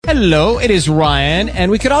Hello, it is Ryan,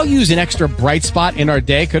 and we could all use an extra bright spot in our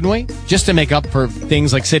day, couldn't we? Just to make up for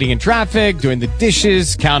things like sitting in traffic, doing the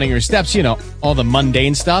dishes, counting your steps, you know, all the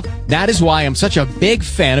mundane stuff. That is why I'm such a big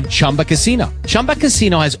fan of Chumba Casino. Chumba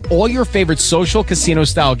Casino has all your favorite social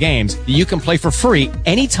casino-style games that you can play for free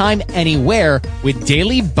anytime, anywhere with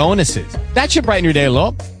daily bonuses. That should brighten your day a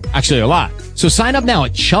little. Actually, a lot. So sign up now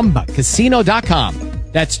at ChumbaCasino.com.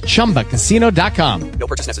 That's ChumbaCasino.com. No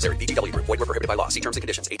purchase necessary. VGW Group. Void where prohibited by law. See terms and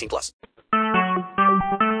conditions. 18+.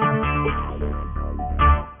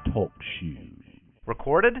 Talk shoes.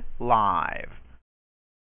 Recorded live.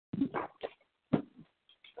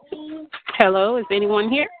 Hello, is anyone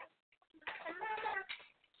here?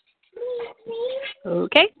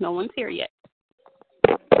 Okay, no one's here yet.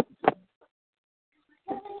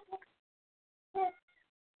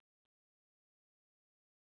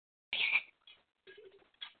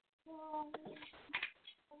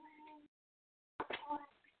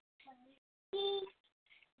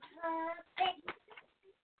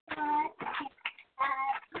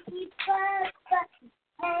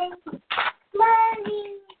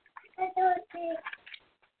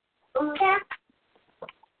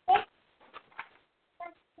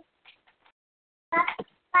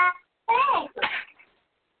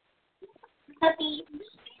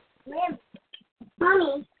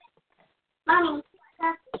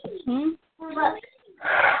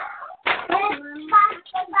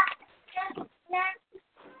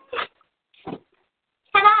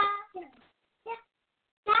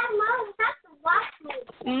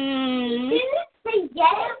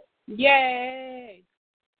 Yay!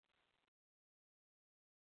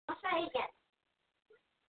 I'll try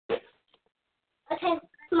again. Okay,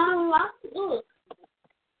 Mom, walk me.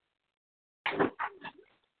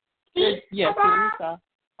 Yes, Melissa.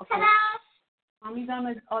 Okay. Ta-da! Mommy's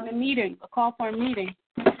on a meeting, a call for a meeting.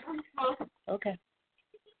 Okay.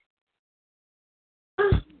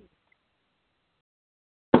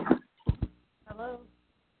 Hello?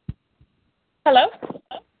 Hello?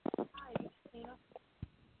 Hi, Tina.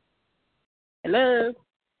 Hello?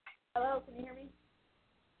 Hello, can you hear me?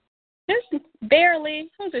 This barely.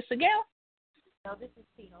 Who's this, Miguel? No, this is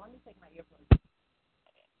Tina. Let me take my earphones.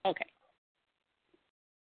 Okay.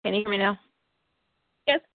 Can you hear me now?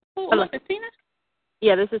 Yes. Who Hello. is it, Tina?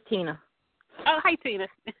 Yeah, this is Tina. Oh, hi, Tina.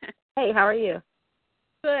 Hey, how are you?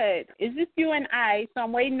 Good. Is this you and I? So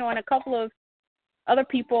I'm waiting on a couple of other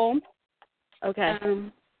people. Okay.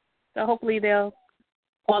 So hopefully they'll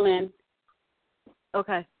call in.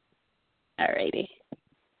 Okay. All righty.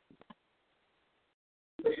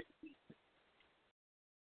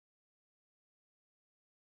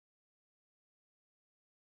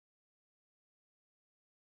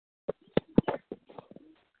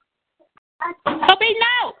 Puppy,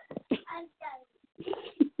 no!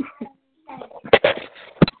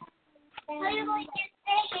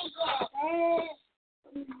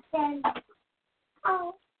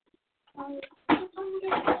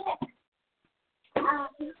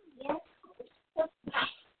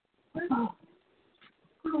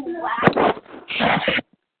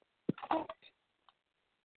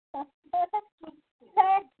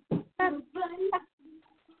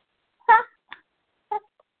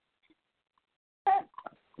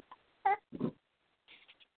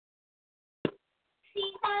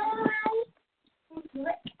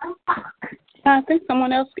 I think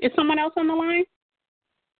someone else. Is someone else on the line?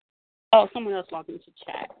 Oh, someone else logged into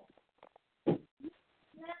chat.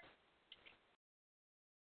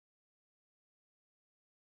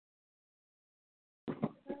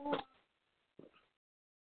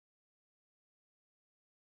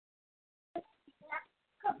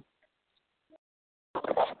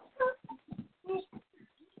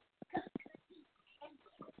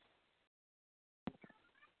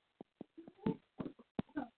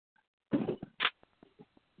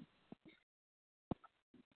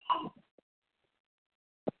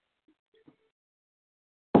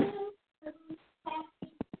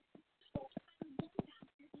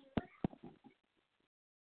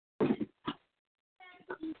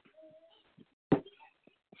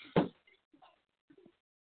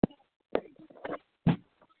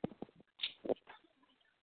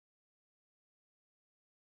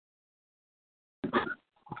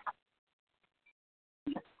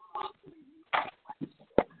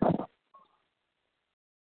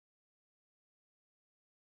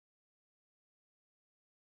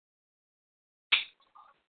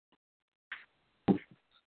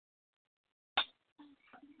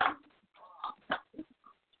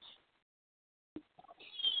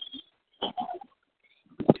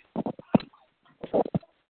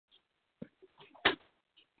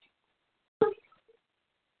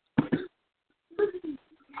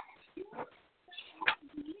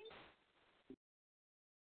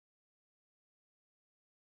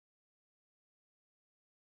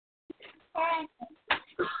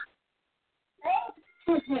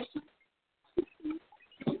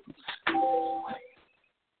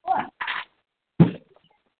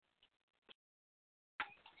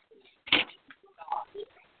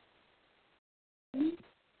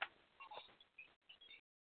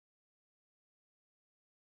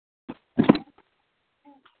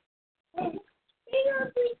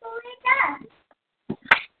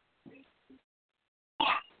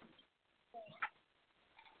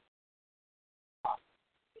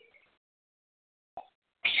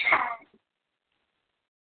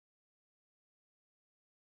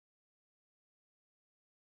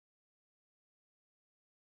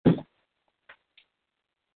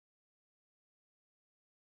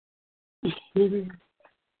 This is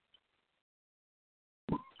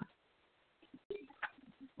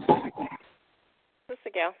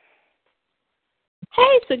Sigel.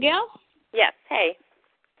 Hey, Sigel. Yes, hey.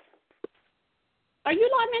 Are you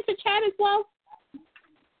logged into chat as well?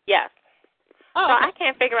 Yes. Oh, So okay. I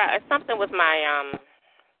can't figure out, it's something with my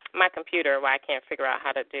my computer where I can't figure out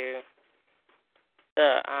how to do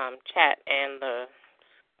the chat and the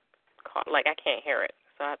call. Like, I can't hear it,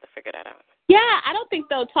 so I have to figure that out. Yeah, I don't think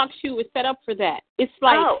though TalkShoe is set up for that. It's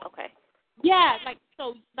like, oh, okay. Yeah,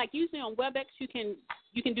 like usually on WebEx you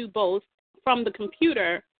can do both from the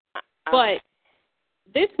computer, but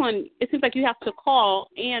this one it seems like you have to call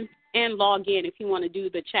and log in if you want to do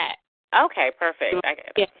the chat. Okay, perfect. I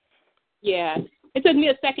get it. Yeah. It took me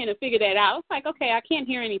a second to figure that out. I was like, okay, I can't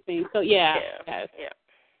hear anything. So yeah.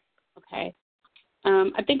 Okay.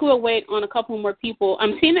 I think we'll wait on a couple more people.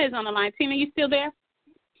 Tina is on the line. Tina, you still there?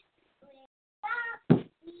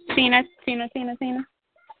 Tina.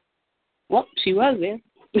 Well, she was there.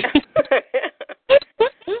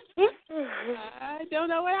 I don't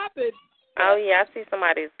know what happened. Oh, yeah, I see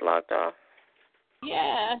somebody's logged off.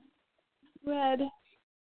 Yeah. Red.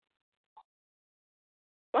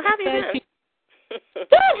 Well, how have you been? Good.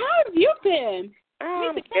 How have you been?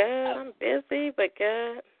 I'm good. I'm busy, but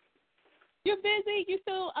good. You're busy? You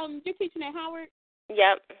still you're teaching at Howard?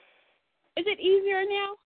 Yep. Is it easier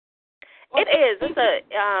now? It is. It's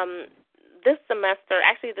this semester,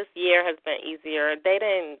 actually this year has been easier. They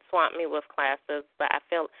didn't swamp me with classes, but I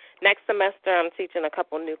feel next semester I'm teaching a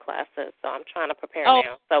couple new classes, so I'm trying to prepare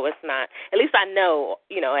now. So it's not, at least I know,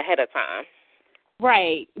 ahead of time.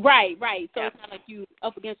 Right. So it's not like you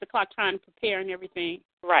up against the clock trying to prepare and everything.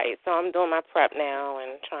 Right. So I'm doing my prep now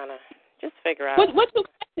and trying to just figure out. What two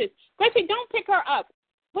classes? Gracie, don't pick her up.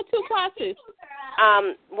 What two classes?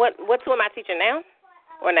 What two am I teaching now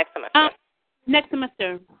or next semester? Next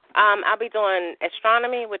semester. I'll be doing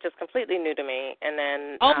astronomy, which is completely new to me, and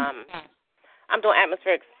then I'm doing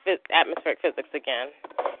atmospheric physics again.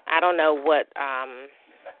 I don't know what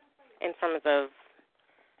in terms of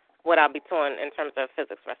what I'll be doing in terms of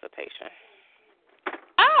physics recitation.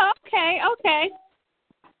 Oh, okay.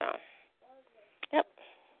 So, yep.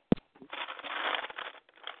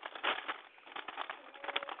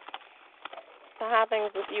 So how are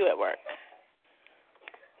things with you at work?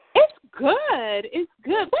 It's good.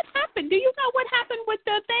 What happened? Do you know what happened with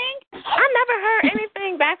the thing? I never heard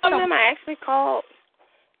anything back from them. I actually called.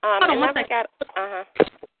 I never got.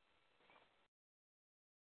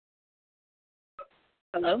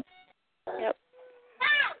 Hello? Yep.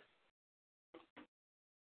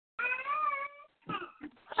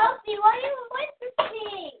 Sophie, why are you with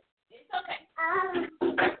me? It's okay.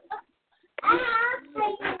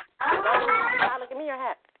 Give me your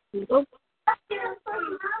hat. It's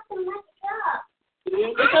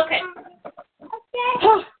okay.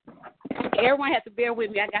 Everyone has to bear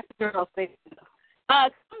with me. I got the girls thing.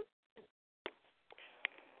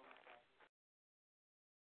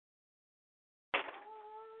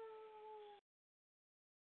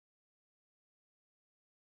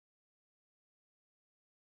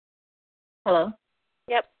 Hello?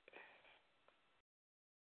 Yep.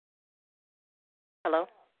 Hello?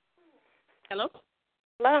 Hello?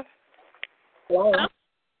 Hello? Hello.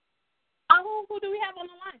 Who do we have on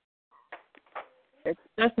the line? It's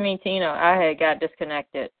just me, Tina. I had got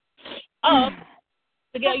disconnected. Oh,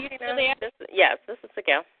 Sigel, you still there? Yes, this is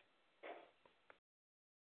Sigel.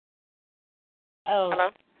 Oh. Hello?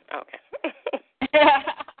 Okay.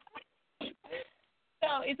 So,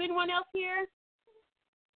 is anyone else here?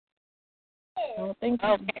 I don't think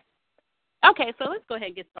so. Okay, so let's go ahead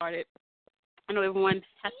and get started. I know everyone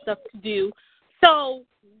has stuff to do. So,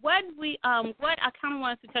 what I kind of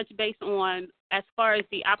wanted to touch base on as far as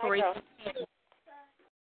the operation.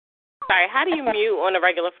 Sorry, how do you mute on a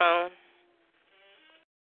regular phone?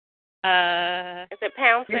 Is it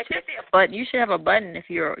pound You six? should have a button if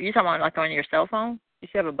you're talking about like on your cell phone. You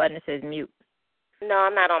should have a button that says mute. No,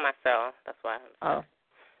 I'm not on my cell. That's why. Oh.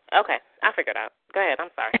 Okay, I figured out. Go ahead. I'm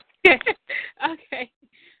sorry. Okay.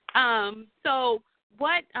 So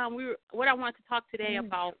what I wanted to talk today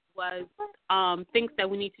about was things that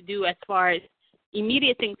we need to do as far as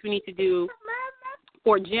immediate things we need to do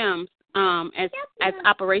for gyms as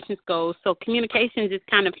operations goes. So communications is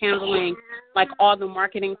kind of handling like all the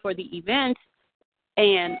marketing for the events,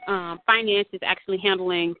 and finance is actually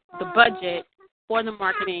handling the budget for the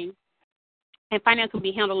marketing, and finance will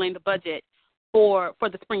be handling the budget for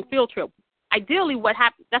the spring field trip. Ideally, what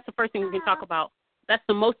happens, that's the first thing we can talk about. That's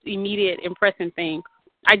the most immediate and pressing thing.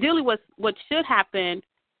 Ideally, what should happen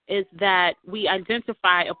is that we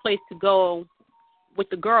identify a place to go with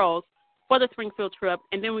the girls for the spring field trip,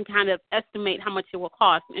 and then we kind of estimate how much it will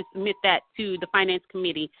cost and submit that to the finance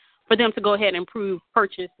committee for them to go ahead and approve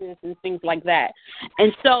purchases and things like that.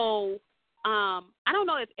 And so I don't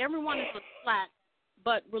know if everyone is on Slack,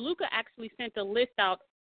 but Reluca actually sent a list out,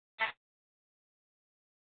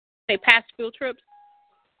 say, past field trips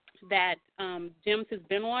that gyms has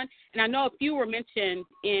been on. And I know a few were mentioned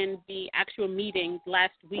in the actual meetings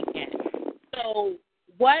last weekend. So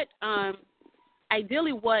what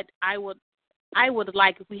ideally what I would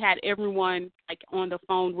like if we had everyone like on the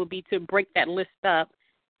phone would be to break that list up,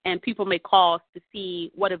 and people make calls to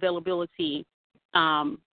see what availability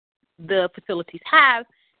the facilities have,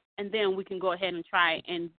 and then we can go ahead and try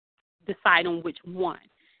and decide on which one.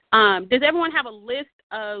 Does everyone have a list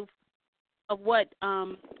of what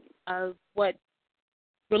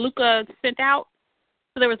Reluca sent out?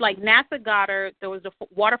 So there was like NASA Goddard, there was the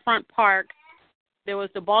Waterfront Park, there was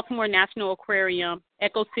the Baltimore National Aquarium,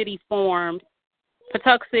 Echo City Farms,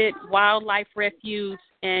 Patuxent Wildlife Refuge,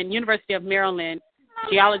 and University of Maryland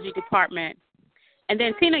Geology Department. And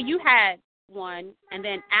then, Tina, you had one, and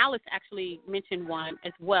then Alice actually mentioned one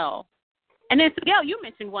as well. And then, Sigel, you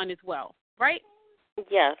mentioned one as well, right?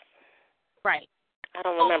 Yes. Right. I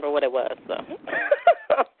don't remember what it was, so.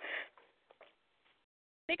 I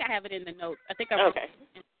think I have it in the notes. I think I wrote it in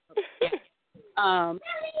the notes. Yeah.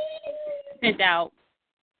 Sent out.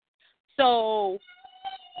 So,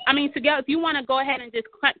 I mean, Sigel, if you want to go ahead and just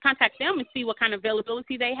contact them and see what kind of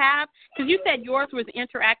availability they have, because you said yours was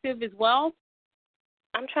interactive as well.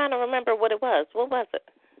 I'm trying to remember what it was. What was it?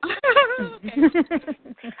 Okay.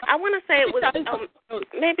 I want to say it was,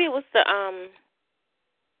 maybe it was the, I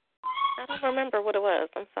don't remember what it was.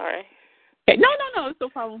 I'm sorry. Okay. No, it's no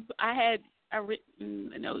problem. I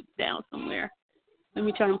written a note down somewhere. Let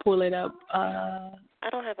me try and pull it up. I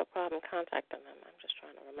don't have a problem contacting them. I'm just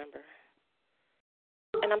trying to remember.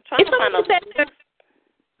 And I'm trying to find a list.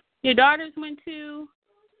 Your daughters went to?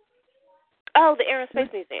 Oh, the Air and Space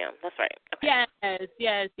Museum. That's right. Okay.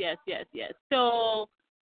 Yes. So,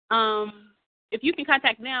 if you can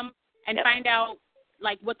contact them and find out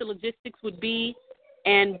like what the logistics would be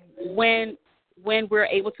and when we're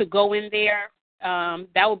able to go in there,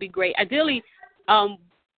 that would be great. Ideally,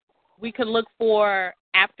 we could look for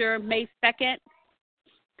after May 2nd,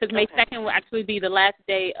 because May 2nd will actually be the last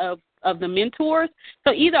day of the mentors.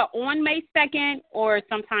 So either on May 2nd or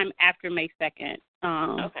sometime after May 2nd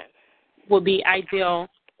will be ideal.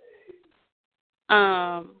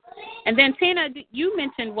 And then, Tina, you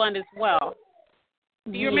mentioned one as well.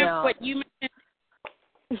 Do you remember what you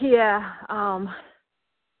mentioned? Yeah.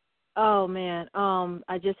 Oh, man.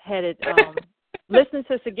 I just had it. Listening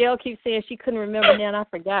to Sigel keep saying she couldn't remember now, and I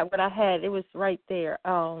forgot what I had. It was right there.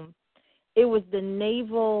 It was the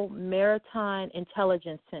Naval Maritime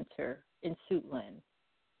Intelligence Center in Suitland.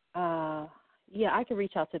 I can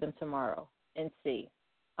reach out to them tomorrow and see.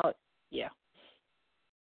 Oh, yeah.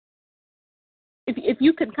 If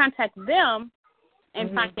you could contact them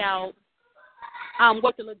and find out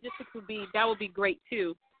what the logistics would be, that would be great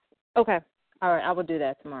too. Okay. All right, I will do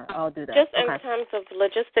that tomorrow. I'll do that. Just in terms of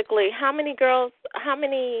logistically, how many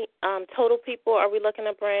total people are we looking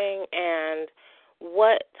to bring, and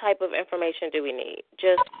what type of information do we need?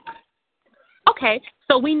 Okay,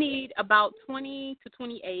 so we need about 20 to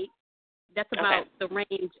 28. That's about the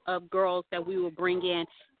range of girls that we will bring in.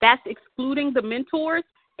 That's excluding the mentors.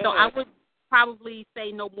 So I would probably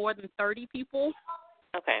say no more than 30 people.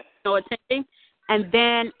 Okay. No attending. And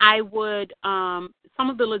then I would, some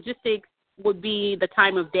of the logistics would be the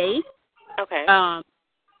time of day. Okay.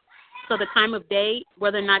 So the time of day,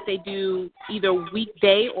 whether or not they do either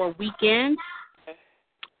weekday or weekend.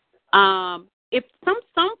 If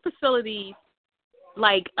some facilities,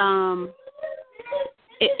 like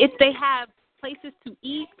if they have places to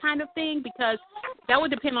eat kind of thing, because that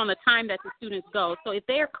would depend on the time that the students go. So if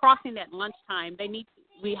they're crossing that lunchtime,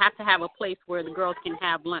 we have to have a place where the girls can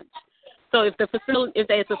have lunch. So if the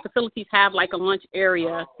facilities have like a lunch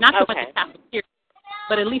area, not so much a cafeteria,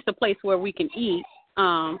 but at least a place where we can eat.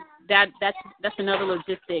 That's another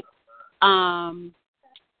logistic.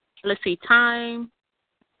 Let's see, time.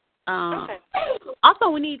 Also,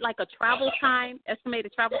 we need like a travel time,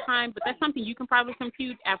 estimated travel time, but that's something you can probably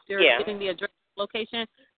compute after getting the address location.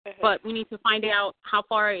 But we need to find out how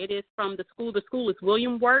far it is from the school. The school is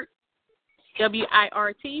William Wirt,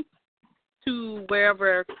 WIRT, to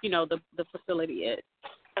wherever, the facility is.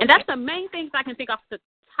 And that's the main things I can think off the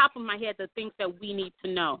top of my head, the things that we need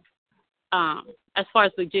to know as far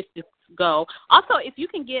as logistics go. Also, if you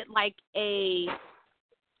can get like a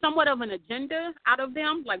somewhat of an agenda out of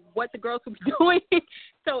them, like what the girls will be doing.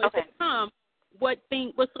 So if they come, what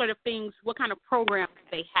sort of things, what kind of programs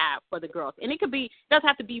they have for the girls. And it doesn't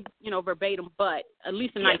have to be, verbatim, but at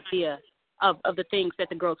least an idea of the things that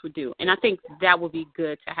the girls would do. And I think that would be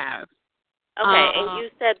good to have. Okay, and you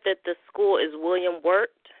said that the school is William Wirt,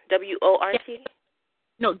 W-O-R-T?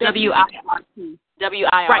 No, W-I-R-T.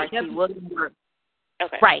 W-I-R-T, right. William Wirt.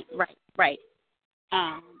 Okay. Right.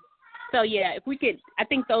 So, yeah, if we could, I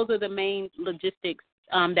think those are the main logistics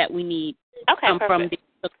that we need. From the.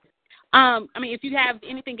 If you have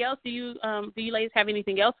anything else, do you ladies have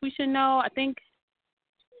anything else we should know? I think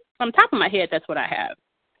from the top of my head, that's what I have.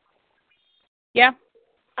 Yeah?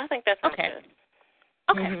 I think that's okay.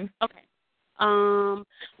 Good. Okay. Mm-hmm. Okay.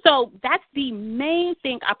 So that's the main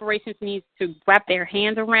thing operations needs to wrap their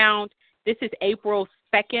hands around. This is April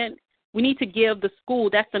 2nd. We need to give the school,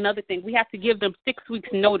 that's another thing, we have to give them 6 weeks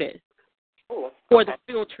notice for the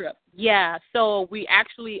field trip. Yeah, so we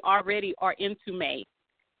actually already are into May.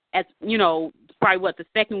 As probably the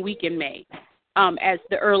second week in May, as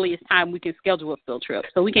the earliest time we can schedule a field trip.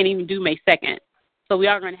 So we can't even do May 2nd. So we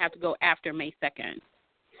are going to have to go after May 2nd.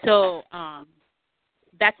 So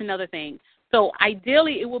that's another thing. So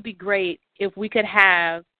ideally, it would be great if we could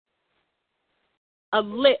have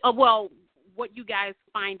what you guys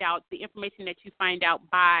find out, the information that you find out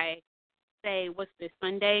by, say, what's this,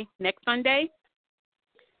 Sunday, next Sunday?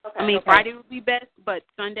 Friday would be best, but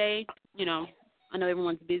Sunday, I know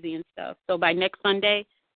everyone's busy and stuff. So by next Sunday,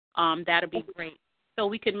 that'll be great. So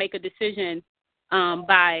we could make a decision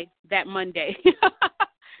by that Monday.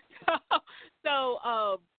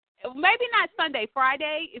 so maybe not Sunday,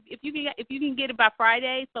 Friday. If you can get it by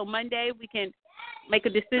Friday, so Monday we can make a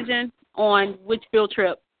decision on which field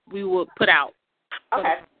trip we will put out.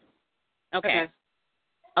 Okay.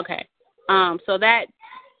 So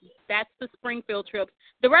that's the spring field trips.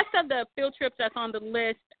 The rest of the field trips that's on the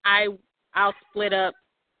list, I'll split up.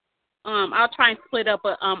 I'll try and split up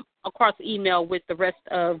across email with the rest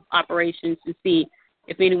of operations to see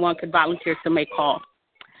if anyone could volunteer to make calls.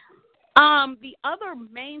 The other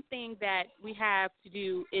main thing that we have to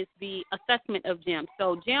do is the assessment of gyms.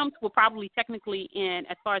 So gyms will probably technically end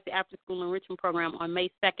as far as the after-school enrichment program on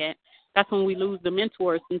May 2nd. That's when we lose the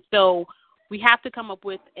mentors. And so we have to come up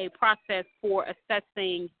with a process for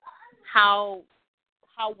assessing how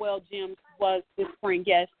well gyms was this spring.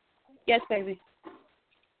 Yes, baby.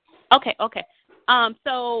 Okay.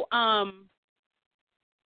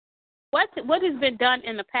 What has been done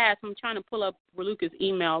in the past? I'm trying to pull up Raluca's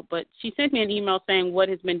email, but she sent me an email saying what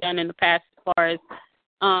has been done in the past as far as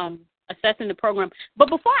assessing the program. But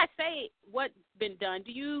before I say what's been done,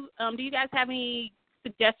 do you guys have any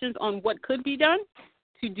suggestions on what could be done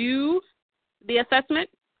to do the assessment?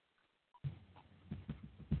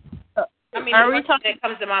 The first thing that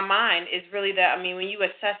comes to my mind is really that, when you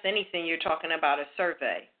assess anything, you're talking about a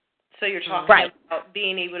survey. So you're talking about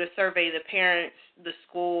being able to survey the parents, the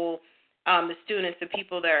school, the students, the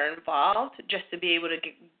people that are involved, just to be able to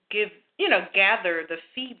gather the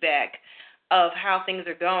feedback of how things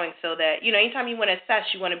are going, so that, anytime you want to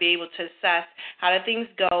assess, you want to be able to assess how did things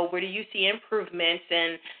go, where do you see improvements,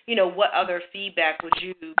 and, what other feedback would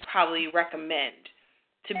you probably recommend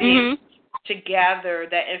to be able to gather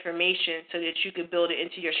that information so that you could build it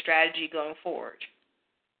into your strategy going forward.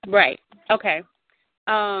 Right. Okay.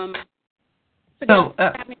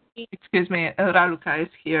 Excuse me, Raluca is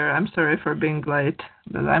here. I'm sorry for being late,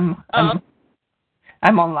 but I'm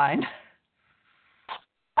online.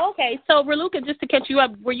 Okay, so Raluca, just to catch you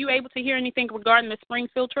up, were you able to hear anything regarding the spring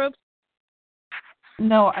field trips?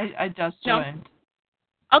 No, I just joined.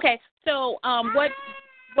 Okay, so what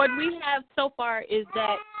we have so far is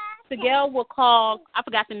that Sigel will call. I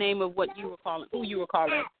forgot the name of what you were calling. Who you were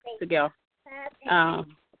calling, Sigel?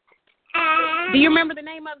 Do you remember the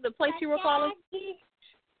name of the place you were calling?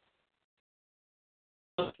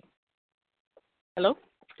 Hello?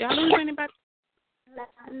 Did I lose anybody?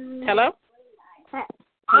 Hello?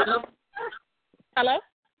 Hello? Hello?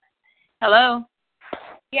 Hello?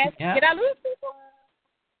 Yes. Yeah. Did I lose people?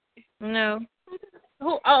 No.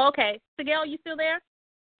 Who? Oh, okay. Sigel, you still there?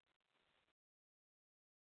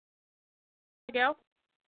 Miguel.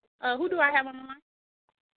 Who do I have on the line?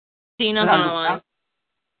 Tina's on the line.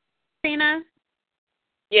 Tina?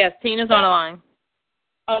 Yes, Tina's on the line.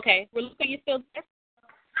 Okay. Reluka, you still there?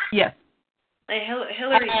 Yes. And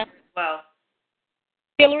Hillary as well.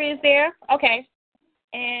 Hillary is there? Okay.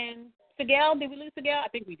 And Sigel, did we lose Sigel? I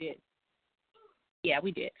think we did. Yeah,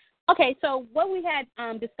 we did. Okay, so what we had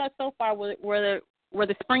discussed so far were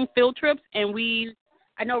the spring field trips, and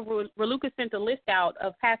I know Reluka sent a list out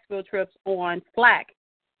of past field trips on Slack,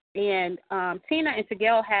 and Tina and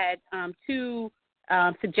Sigel had two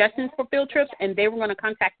suggestions for field trips, and they were going to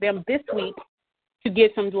contact them this week to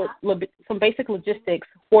get some basic logistics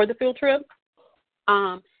for the field trip,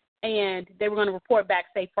 and they were going to report back,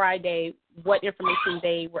 say, Friday, what information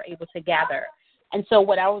they were able to gather. And so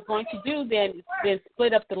what I was going to do then is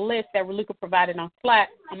split up the list that Reluka provided on Slack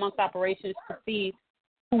amongst operations to see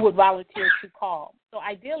who would volunteer to call. So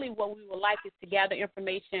ideally what we would like is to gather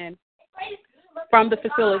information from the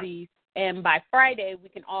facilities, and by Friday we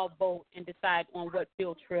can all vote and decide on what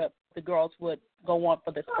field trip the girls would go on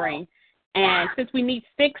for the spring. And since we need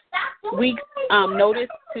 6 weeks notice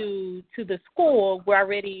to the school, we're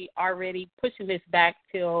already pushing this back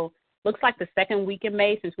till looks like the second week in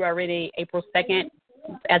May, since we're already April 2nd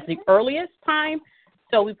as the earliest time.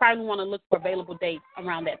 So we probably want to look for available dates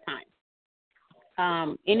around that time.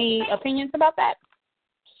 Any opinions about that?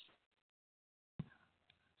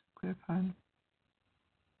 We're fine.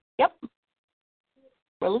 Yep.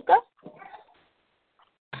 Reluka?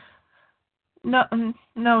 No,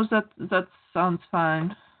 that sounds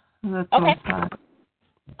fine. That Okay. sounds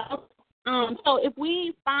fine. So if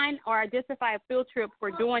we find or identify a field trip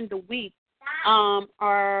for during the week,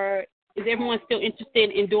 is everyone still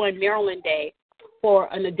interested in doing Maryland Day for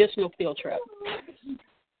an additional field trip?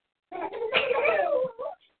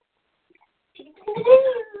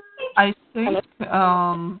 I think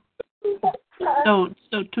so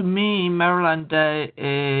to me, Maryland Day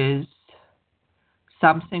is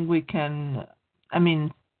something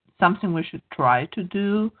something we should try to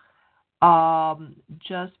do,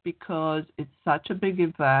 just because it's such a big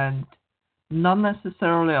event. Not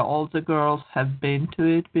necessarily all the girls have been to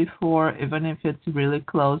it before, even if it's really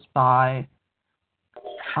close by.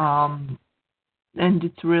 And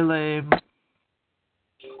it's really,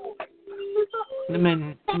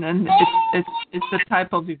 and it's the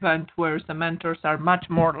type of event where the mentors are much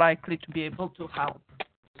more likely to be able to help,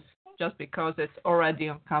 just because it's already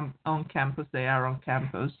on campus. They are on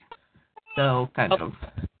campus, so kind of.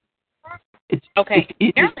 It's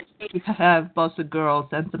easy to have both the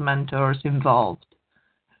girls and the mentors involved.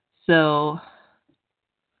 So.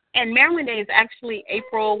 And Maryland Day is actually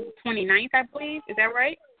April 29th, I believe. Is that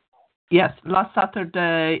right? Yes, last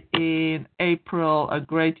Saturday in April, a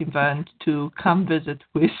great event to come visit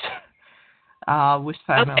with family.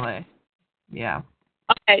 Okay. Yeah.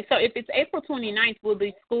 Okay, so if it's April 29th, will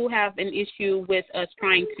the school have an issue with us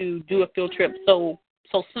trying to do a field trip so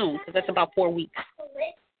soon? Because that's about 4 weeks.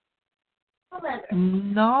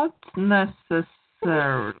 Not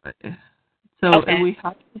necessarily. So we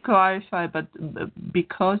have to clarify, but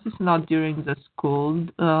because it's not during the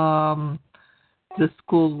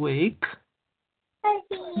school week,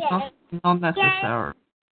 not necessarily.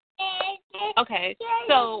 Okay,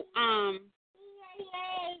 so I'm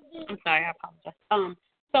sorry, I apologize.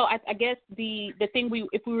 So I guess the thing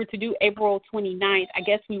if we were to do April 29th, I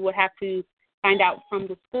guess we would have to find out from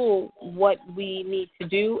the school what we need to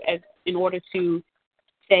do in order to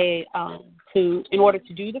do the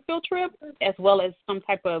field trip, as well as some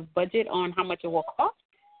type of budget on how much it will cost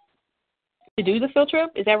to do the field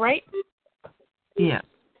trip. Is that right? Yeah.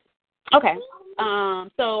 Okay.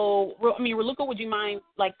 So Reluka, would you mind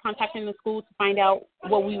contacting the school to find out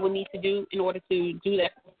what we will need to do in order to do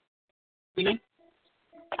that?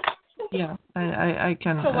 Yeah, I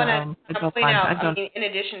can. So I want to point out, in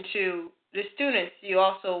addition to the students, you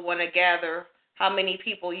also want to gather how many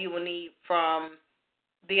people you will need from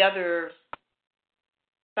the other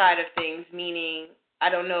side of things, meaning I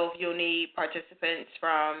don't know if you'll need participants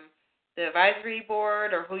from the advisory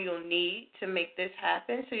board or who you'll need to make this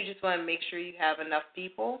happen. So you just want to make sure you have enough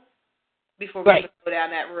people before we go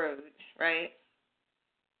down that road, right?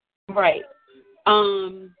 Right.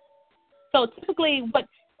 So typically,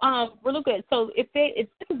 Reluka, so if this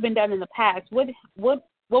has been done in the past, what was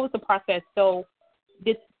the process? So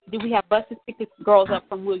did we have buses pick the girls up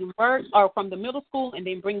from Williamsburg or from the middle school and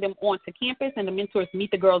then bring them onto campus and the mentors meet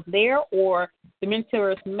the girls there, or the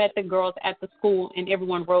mentors met the girls at the school and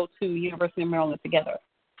everyone rode to University of Maryland together?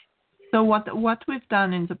 So what we've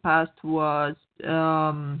done in the past was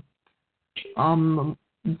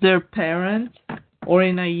their parents, or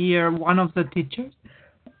in a year, one of the teachers.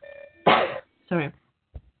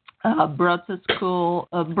 brought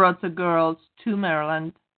the girls to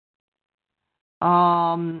Maryland,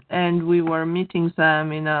 and we were meeting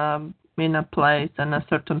them in a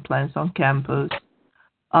certain place on campus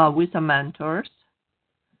with the mentors.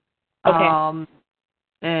 Okay.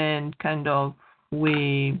 And kind of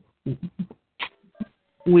we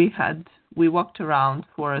walked around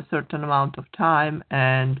for a certain amount of time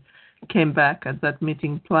and came back at that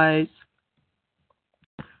meeting place,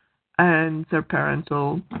 and their parents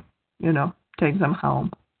will, take them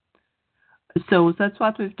home. So that's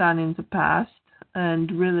what we've done in the past,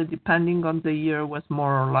 and really, depending on the year, was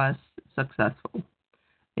more or less successful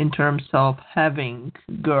in terms of having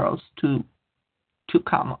girls to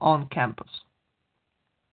come on campus.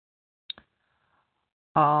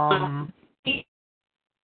 Girls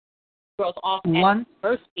off at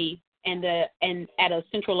university and at a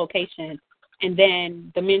central location, and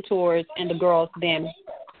then the mentors and the girls then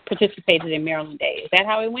participated in Maryland Day. Is that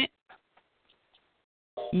how it went?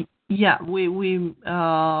 Yeah,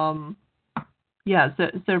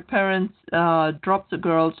 their parents dropped the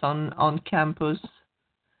girls on campus,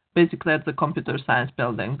 basically at the computer science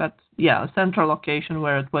building. But yeah, a central location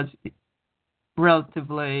where it was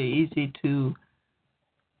relatively easy to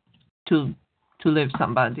leave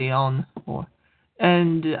somebody on.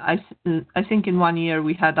 And I think in 1 year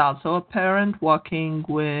we had also a parent walking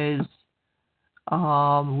with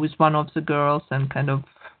one of the girls and kind of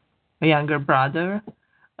a younger brother.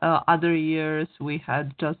 Other years we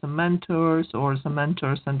had just the mentors or the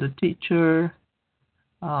mentors and the teacher,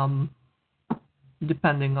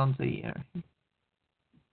 depending on the year.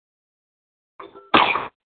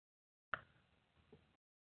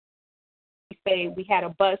 Say we had a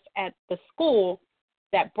bus at the school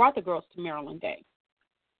that brought the girls to Maryland Day,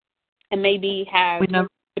 and maybe have we never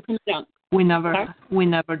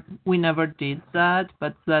did that,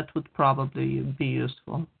 but that would probably be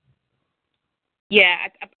useful. Yeah,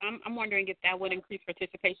 I'm wondering if that would increase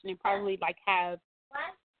participation and probably have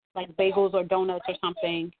bagels or donuts or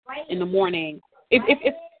something in the morning.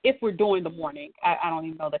 If we're doing the morning, I don't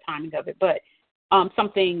even know the timing of it, but some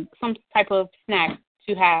type of snack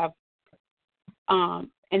to have.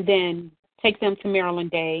 And then take them to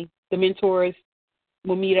Maryland Day. The mentors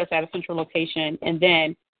will meet us at a central location, and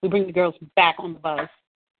then we bring the girls back on the bus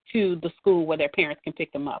to the school where their parents can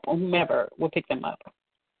pick them up, or whomever will pick them up.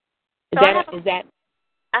 I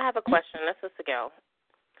have a question. This is Sigel.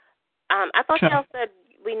 I thought y'all said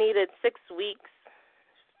we needed 6 weeks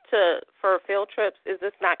for field trips. Is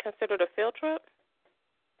this not considered a field trip?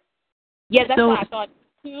 Yeah, that's what I thought.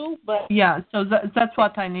 But yeah, so that's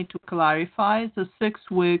what I need to clarify. The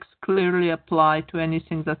 6 weeks clearly apply to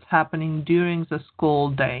anything that's happening during the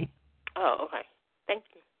school day. Oh, okay. Thank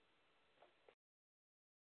you.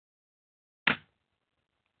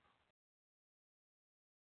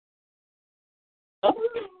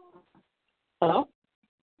 Hello?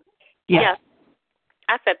 Yes.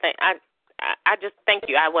 I said thank. I just thank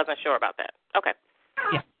you. I wasn't sure about that. Okay.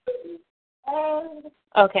 Yeah.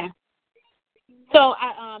 Okay. So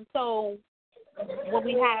so what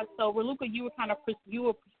we have, so Raluca, you will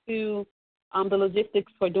pursue the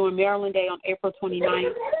logistics for doing Maryland Day on April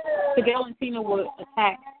 29th. Sigel and Tina will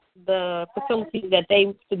attack the facilities that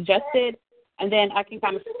they suggested, and then I can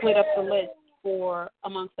kind of split up the list for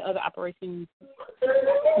amongst the other operations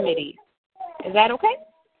committees. Is that okay?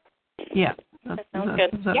 Yeah. That sounds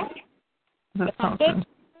good. That sounds good.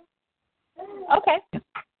 Okay. Yeah.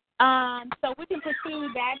 So we can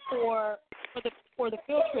pursue that for the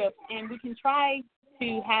field trip, and we can try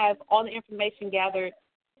to have all the information gathered,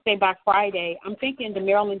 say, by Friday. I'm thinking the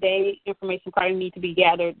Maryland Day information probably need to be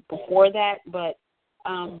gathered before that, but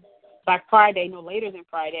by Friday, no later than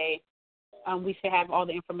Friday, we should have all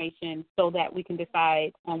the information so that we can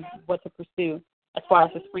decide on what to pursue as far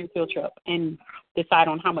as the spring field trip and decide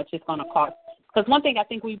on how much it's going to cost. Because one thing I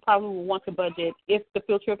think we probably will want to budget, if the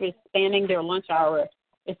field trip is spanning their lunch hour,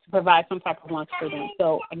 is to provide some type of lunch for them.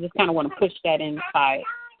 So I just kind of want to push that inside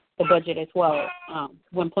the budget as well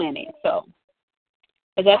when planning. So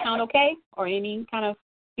does that sound okay? Or any kind of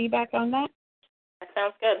feedback on that? That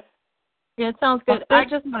sounds good. Yeah, it sounds good. I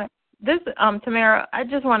just want to, Tamara, I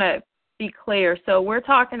just want to be clear. So we're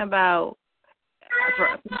talking about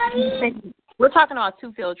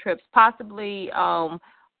 2 field trips, possibly.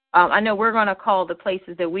 I know we're going to call the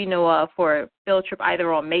places that we know of for a field trip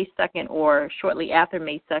either on May 2nd or shortly after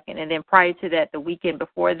May 2nd. And then prior to that, the weekend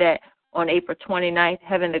before that, on April 29th,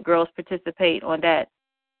 having the girls participate on that,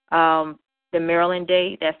 the Maryland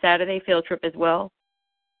Day, that Saturday field trip as well.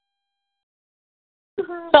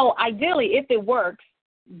 So ideally, if it works,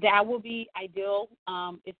 that will be ideal,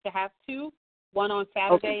 is to have 2. one on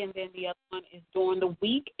Saturday, and then the other one is during the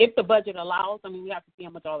week, if the budget allows. I mean, we have to see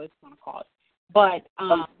how much all this is going to cost. But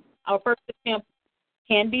our first attempt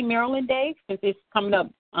can be Maryland Day, since it's coming up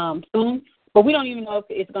soon. But we don't even know if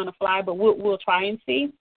it's going to fly, but we'll try and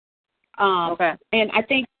see. And I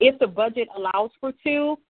think if the budget allows for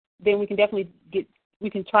 2, then we can definitely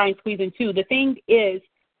try and squeeze in 2. The thing is,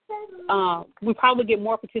 we probably get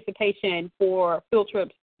more participation for field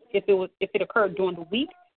trips if it occurred during the week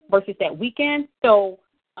versus that weekend. So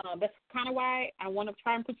that's kind of why I want to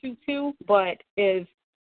try and pursue 2. But if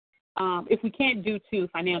we can't do 2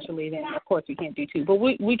 financially, then of course we can't do 2. But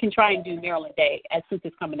we can try and do Maryland Day since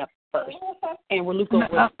it's coming up first, and we'll look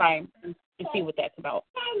over time and see what that's about.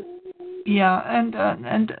 Yeah,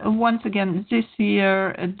 and once again, this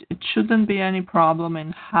year it shouldn't be any problem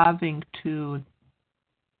in having 2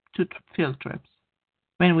 field trips.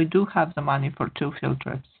 I mean, we do have the money for 2 field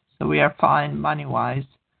trips, so we are fine money-wise.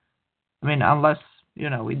 I mean, unless,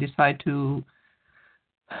 we decide to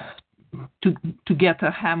get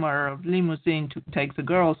a Hammer limousine to take the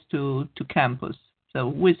girls to campus. So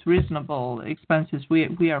with reasonable expenses,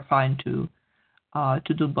 we are fine to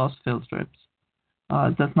do both field trips.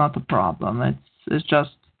 That's not a problem. It's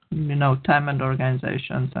just, time and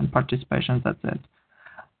organizations and participation, that's it.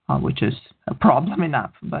 Which is a problem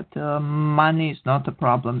enough, but money is not a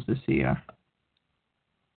problem this year.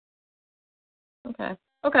 Okay.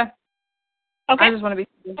 I just want to be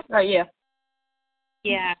right. Yeah.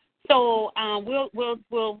 Yeah. So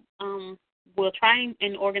we'll try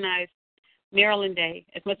and organize Maryland Day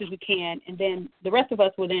as much as we can, and then the rest of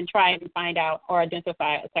us will then try and find out or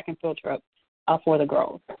identify a second field trip for the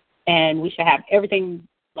girls, and we should have everything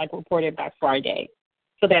reported by Friday,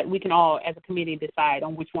 so that we can all, as a committee, decide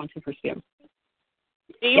on which one to pursue.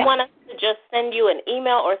 Do you want us to just send you an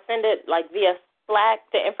email or send it via Slack,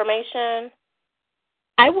 the information?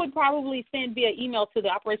 I would probably send via email to the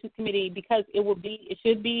operations committee because it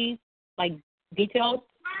should be details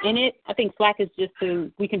in it. I think Slack is just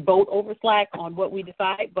we can vote over Slack on what we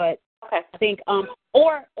decide, but I think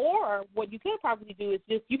or what you could probably do is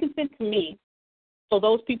just you can send to me. So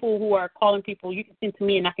those people who are calling people, you can send to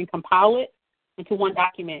me and I can compile it into one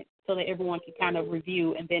document so that everyone can kind of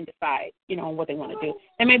review and then decide, on what they want to do.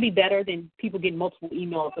 That may be better than people getting multiple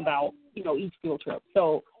emails about, each field trip.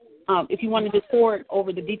 So if you want to just forward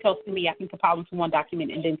over the details to me, I can compile them to one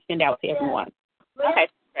document and then send out to everyone. Okay,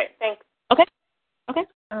 great. Thanks. Okay.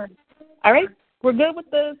 All right. We're good with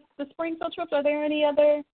the spring field trips. Are there any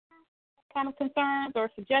other kind of concerns or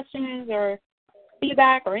suggestions or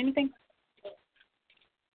feedback or anything?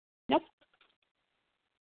 Nope.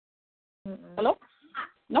 Hello?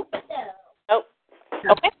 Nope. Nope.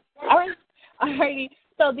 Okay. All right. All righty.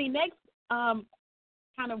 So the next kind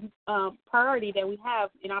of priority that we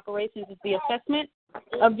have in operations is the assessment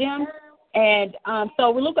of gyms. And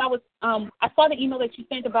so I saw the email that you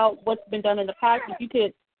sent about what's been done in the past. If you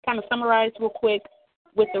could kind of summarize real quick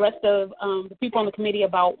with the rest of the people on the committee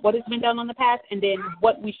about what has been done in the past and then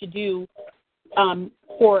what we should do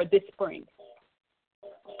for this spring.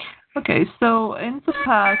 Okay, so in the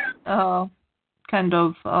past,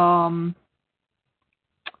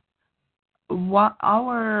 what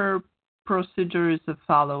our procedure is the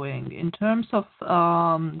following. In terms of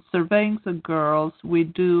surveying the girls, we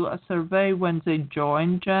do a survey when they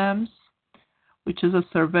join GEMS, which is a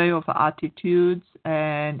survey of attitudes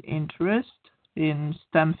and interest in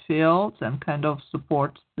STEM fields and kind of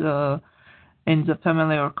support in the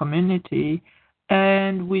family or community.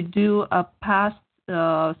 And we do a past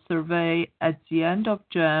survey at the end of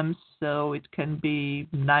GEMS, so it can be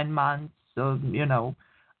 9 months, so,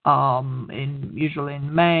 usually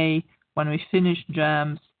in May. When we finish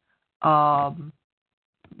GEMS,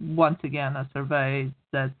 once again, a survey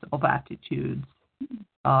that's of attitudes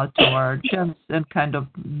toward GEMS and kind of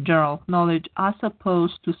general knowledge as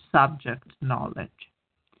opposed to subject knowledge.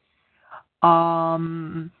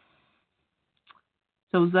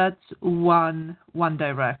 So that's one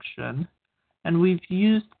direction. And we've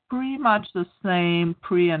used pretty much the same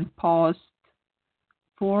pre and post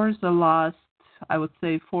for the last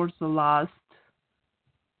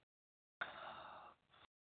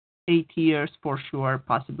 8 years for sure,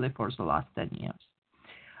 possibly for the last 10 years.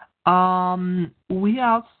 We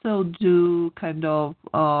also do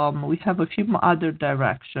we have a few other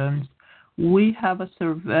directions. We have a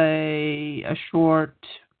short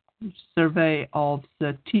survey of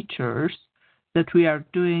the teachers that we are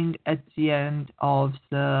doing at the end of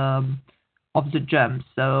the GEM.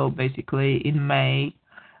 So basically in May,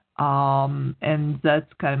 and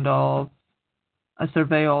that's kind of a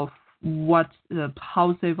survey of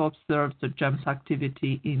how they've observed the GEMS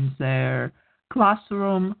activity in their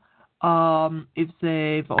classroom, if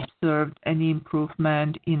they've observed any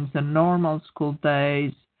improvement in the normal school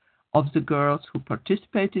days of the girls who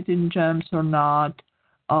participated in GEMS or not,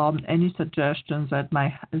 any suggestions that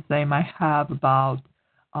they might have about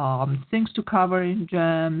things to cover in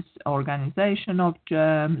GEMS, organization of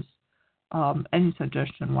GEMS, any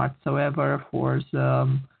suggestion whatsoever for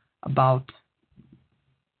about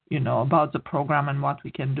the program and what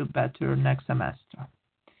we can do better next semester.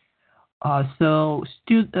 So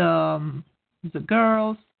the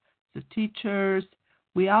girls, the teachers,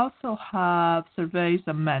 we also have surveys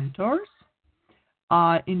and mentors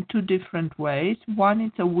in two different ways. One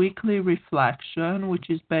is a weekly reflection, which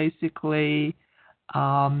is basically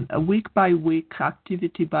a week by week,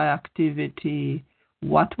 activity by activity,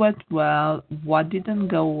 what went well, what didn't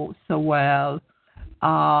go so well,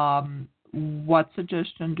 what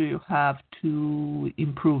suggestion do you have to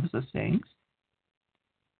improve the things,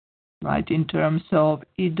 right, in terms of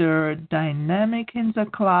either dynamic in the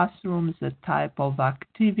classroom, the type of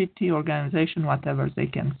activity, organization, whatever they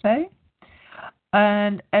can say.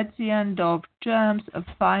 And at the end of GEMS, a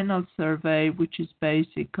final survey, which is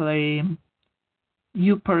basically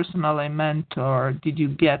you personally mentor, did you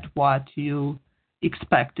get what you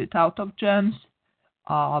expected out of GEMS?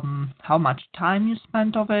 How much time you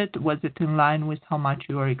spent of it? Was it in line with how much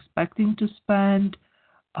you were expecting to spend?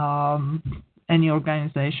 Any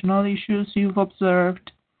organizational issues you've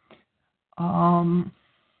observed?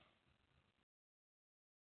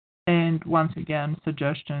 And once again,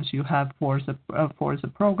 suggestions you have for the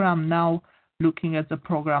program. Now, looking at the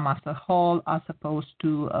program as a whole, as opposed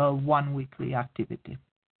to one weekly activity.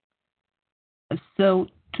 So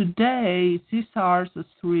today, these are the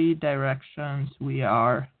three directions we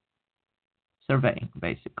are surveying,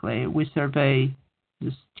 basically. We survey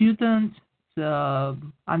the students, the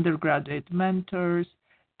undergraduate mentors,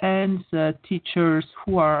 and the teachers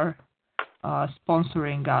who are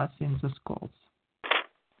sponsoring us in the schools.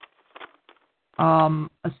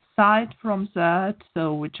 Aside from that,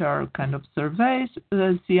 so which are kind of surveys,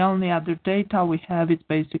 the only other data we have is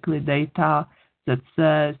basically data that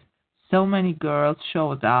says so many girls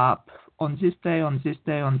showed up on this day, on this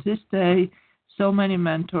day, on this day. So many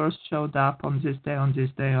mentors showed up on this day, on this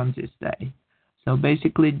day, on this day. So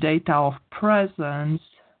basically data of presence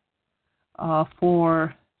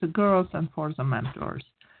for the girls and for the mentors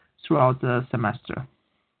throughout the semester.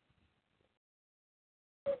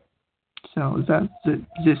 So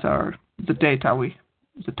these are the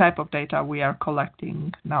type of data we are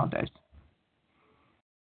collecting nowadays.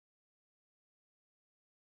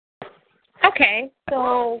 Okay,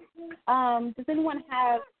 so does anyone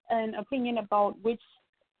have an opinion about which?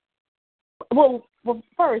 Well,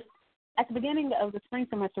 first, at the beginning of the spring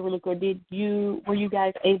semester, really good. Were you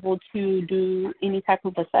guys able to do any type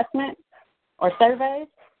of assessment or surveys?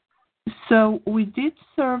 So we did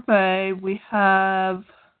survey. We have.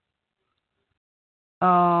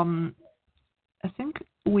 I think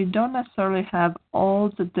we don't necessarily have all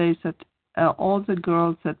the days that all the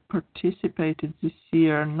girls that participated this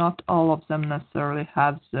year. Not all of them necessarily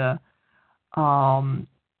have the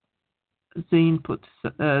input,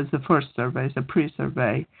 the first survey, the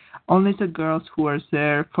pre-survey. Only the girls who were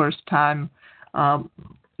there first time,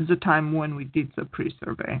 the time when we did the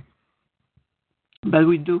pre-survey. But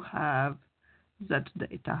we do have that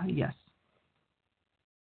data, yes.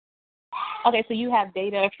 Okay, so you have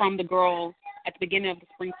data from the girls at the beginning of the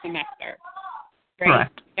spring semester, right?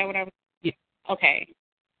 Correct. Is that what I was? Yeah. Okay.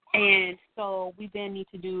 And so we then need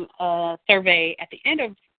to do a survey at the end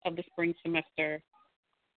of the spring semester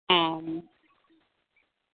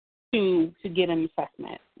to get an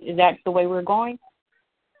assessment. Is that the way we're going?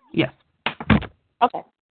 Yes. Okay.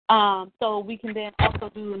 So we can then also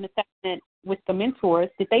do an assessment with the mentors.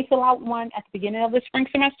 Did they fill out one at the beginning of the spring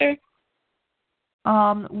semester?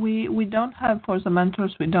 We don't have, for the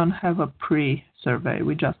mentors, we don't have a pre-survey.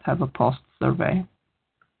 We just have a post-survey.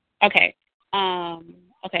 Okay.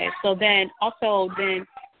 Okay. So then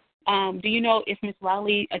do you know if Ms.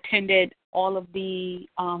 Riley attended all of the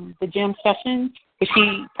gym sessions? Was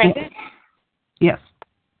she present? Yes.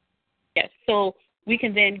 Yes. So we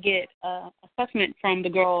can then get assessment from the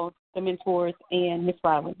girls, the mentors, and Ms.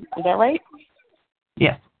 Riley. Is that right?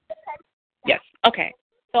 Yes. Yes. Okay.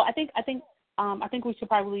 So I think we should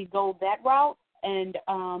probably go that route. And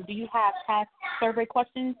do you have past survey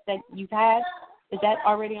questions that you've had? Is that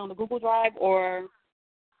already on the Google Drive or?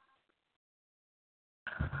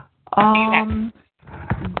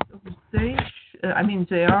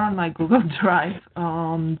 They are on my Google Drive.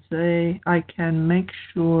 I can make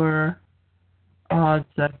sure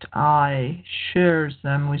that I share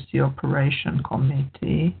them with the operation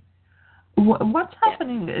committee. What's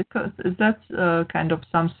happening? Because that's kind of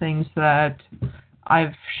some things that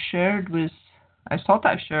I thought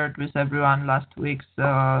I shared with everyone last week,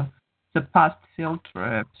 the past field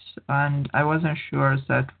trips, and I wasn't sure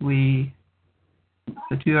that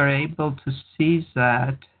you are able to see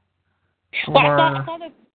that. Well, I saw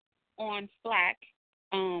this on Slack,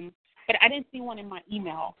 but I didn't see one in my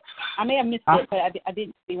email. I may have missed it, but I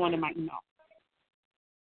didn't see one in my email.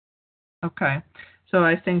 Okay. So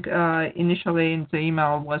I think initially in the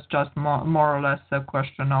email was just more or less a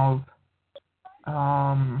question of,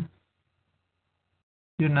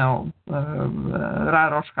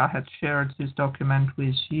 Raroshka had shared this document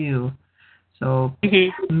with you. So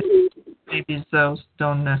maybe those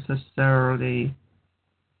don't necessarily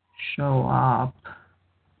show up.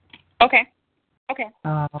 Okay. I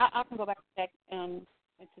can go back and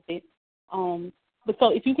check to see. But so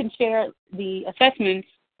if you can share the assessments,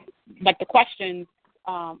 like the questions,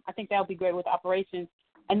 I think that would be great with operations.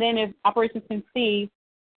 And then if operations can see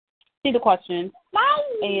the questions,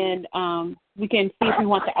 and we can see if we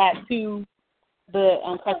want to add to the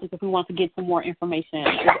questions if we want to get some more information.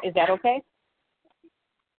 Is that okay?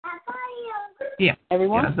 Yeah.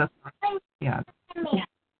 Everyone? Yeah.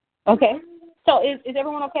 Okay. So is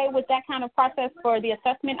everyone okay with that kind of process for the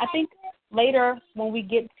assessment? I think later when we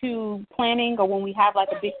get to planning or when we have like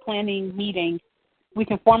a big planning meeting, we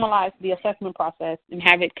can formalize the assessment process and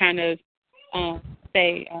have it kind of,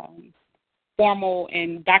 formal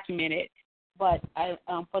and documented. But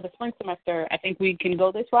for the spring semester, I think we can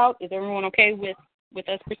go this route. Is everyone okay with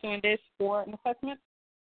us pursuing this for an assessment?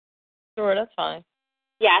 Sure, that's fine.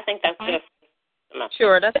 Yeah, I think that's good.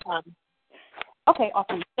 Sure, that's fine. Okay,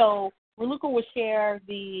 awesome. So Raluca will share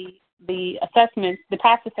the assessments, the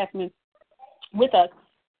past assessments with us,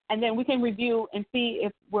 and then we can review and see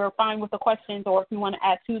if we're fine with the questions or if we want to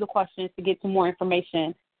add to the questions to get some more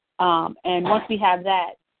information. And once we have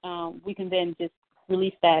that, we can then just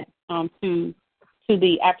release that to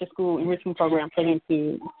the after-school enrichment program for them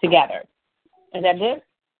to gather. Is that good?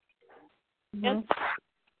 Mm-hmm.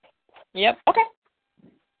 Yep. Okay.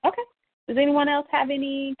 Does anyone else have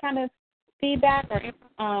any kind of feedback or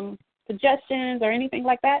suggestions or anything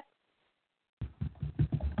like that?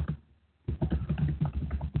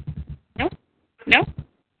 No?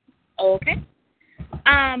 Okay.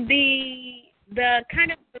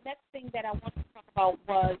 The next thing that I wanted to talk about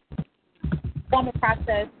was formal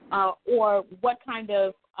process or what kind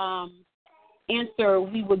of answer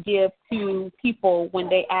we would give to people when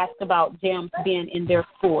they ask about GEMS being in their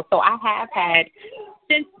school. So I have had,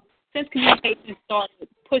 since communication started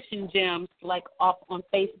pushing GEMS like off on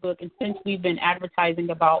Facebook, and since we've been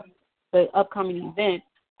advertising about the upcoming event,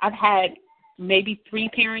 I've had maybe 3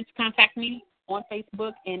 parents contact me on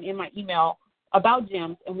Facebook and in my email about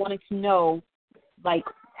GEMS and wanting to know, like,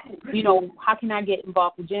 how can I get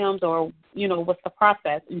involved with GEMS, or, what's the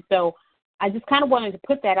process? And so I just kind of wanted to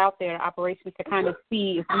put that out there, operations, to kind of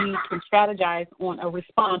see if we can strategize on a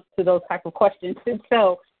response to those type of questions. And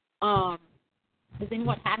so does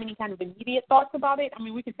anyone have any kind of immediate thoughts about it? I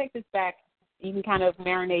mean, we can take this back. You can kind of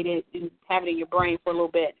marinate it and have it in your brain for a little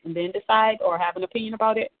bit and then decide or have an opinion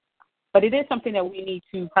about it. But it is something that we need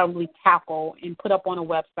to probably tackle and put up on the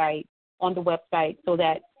website so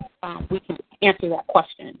that we can answer that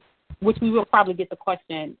question, which we will probably get the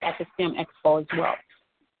question at the STEM Expo as well.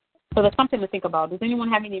 So that's something to think about. Does anyone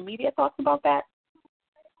have any immediate thoughts about that?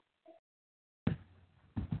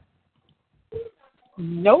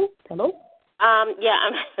 No? Hello? Yeah,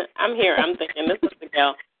 I'm here. I'm thinking, this is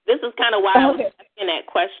Miguel. This is kind of why I was asking that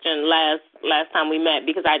question last time we met,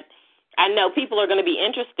 because I know people are going to be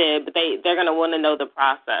interested, but they're going to want to know the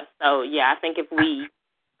process. So, yeah, I think if we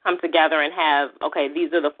come together and have, okay,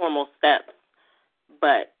 these are the formal steps,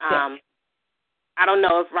 but I don't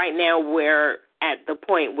know if right now we're at the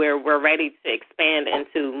point where we're ready to expand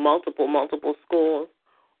into multiple schools,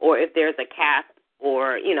 or if there's a cap,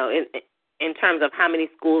 or, in terms of how many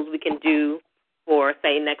schools we can do for,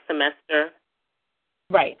 say, next semester.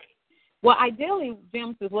 Right. Well, ideally,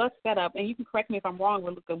 GEMS is let's set up, and you can correct me if I'm wrong,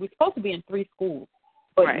 Raluca, we're supposed to be in 3 schools,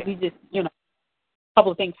 but we just, a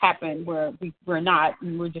couple of things happen where we're not,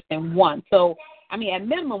 and we're just in 1. So, I mean, at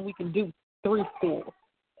minimum, we can do 3 schools.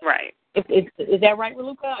 Right. Is that right,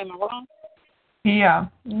 Raluca? Am I wrong? Yeah.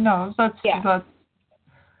 No, that's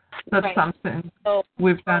right. something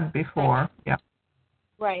we've done before. Yeah.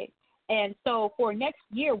 Right. And so for next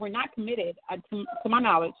year, we're not committed, to my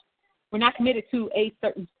knowledge, we're not committed to a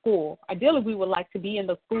certain school. Ideally, we would like to be in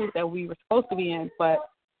the schools that we were supposed to be in, but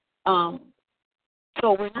so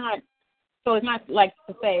we're not. So it's not like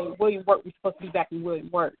to say William Wirt, we're supposed to be back in William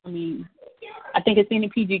Wirt. I mean, I think it's any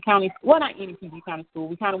PG County, well, not any PG County school.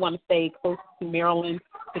 We kind of want to stay close to Maryland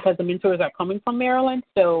because the mentors are coming from Maryland.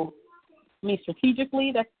 So, I mean,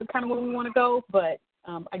 strategically, that's the kind of where we want to go. But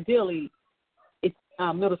ideally, it's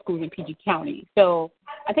middle schools in PG County. So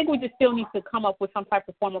I think we just still need to come up with some type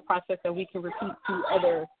of formal process that we can repeat to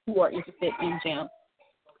others who are interested in GEM.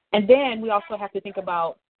 And then we also have to think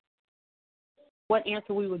about what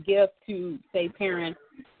answer we would give to, say, parents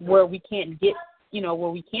where we can't get, where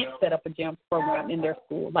we can't set up a GEM program in their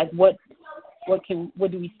school. Like, what do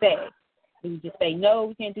we say? Do we just say, no,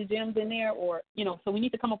 we can't do GEMs in there? Or, so we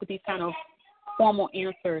need to come up with these kind of formal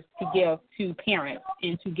answers to give to parents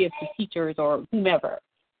and to give to teachers or whomever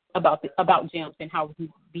about GEMs and how we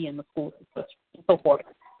be in the schools and so forth.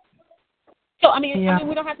 So, I mean,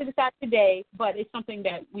 we don't have to decide today, but it's something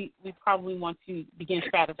that we probably want to begin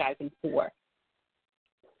strategizing for.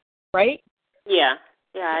 Right? Yeah,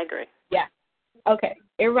 I agree. Yeah. Okay.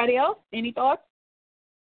 Everybody else, any thoughts?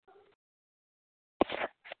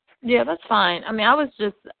 Yeah, that's fine. I mean,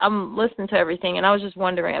 I'm listening to everything, and I was just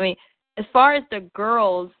wondering, I mean, as far as the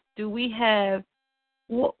girls, do we have,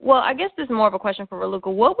 well, I guess this is more of a question for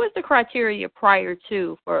Raluca. What was the criteria prior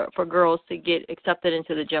to for girls to get accepted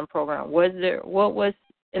into the GEM program? What was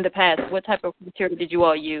in the past, what type of criteria did you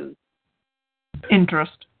all use?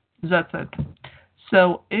 Interest. That's it.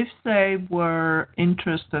 So if they were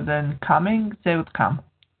interested in coming, they would come.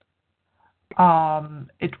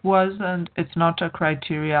 It's not a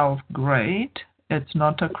criteria of grade. It's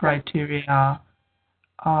not a criteria.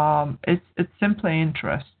 It's simply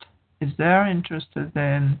interest. If they're interested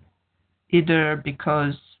in either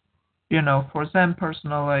because, for them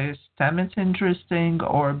personally, STEM is interesting,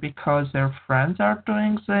 or because their friends are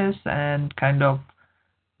doing this and kind of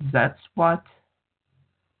that's what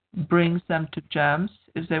brings them to GEMS.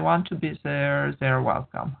 If they want to be there, they're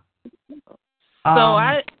welcome.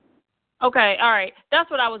 Okay, all right.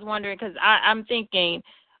 That's what I was wondering, because I'm thinking,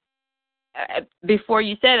 before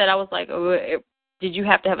you said that, I was like, did you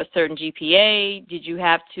have to have a certain GPA? Did you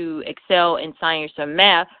have to excel in science or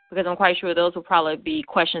math? Because I'm quite sure those will probably be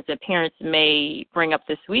questions that parents may bring up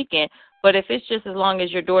this weekend. But if it's just as long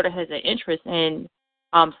as your daughter has an interest in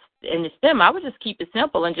the STEM, I would just keep it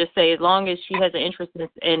simple and just say as long as she has an interest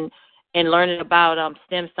in learning about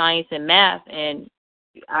STEM, science, and math, and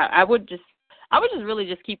I would just really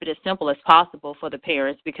just keep it as simple as possible for the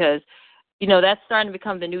parents, because that's starting to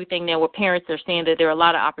become the new thing now, where parents are saying that there are a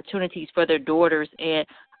lot of opportunities for their daughters. And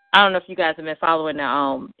I don't know if you guys have been following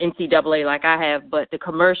the NCAA like I have, but the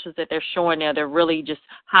commercials that they're showing now, they're really just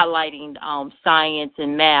highlighting science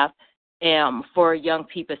and math for young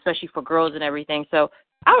people, especially for girls and everything. So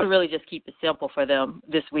I would really just keep it simple for them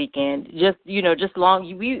this weekend.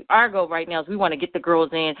 Our goal right now is we want to get the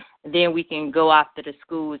girls in, and then we can go after the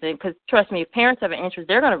schools. And because trust me, if parents have an interest,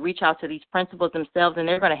 they're going to reach out to these principals themselves, and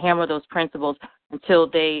they're going to hammer those principals until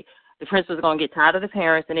the principals are going to get tired of the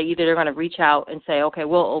parents, and they're going to reach out and say, okay,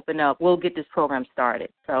 we'll open up, we'll get this program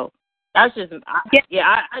started. So that's just,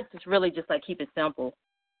 I just really just like keep it simple.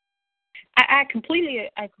 I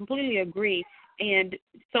completely agree. And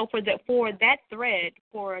so for that thread,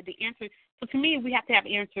 for the answers, so to me, we have to have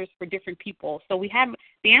answers for different people. So we have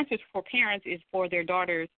the answers for parents is for their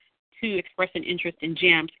daughters to express an interest in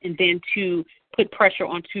GEMS, and then to put pressure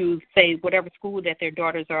onto, say, whatever school that their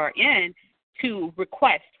daughters are in to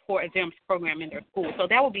request for a GEMS program in their school. So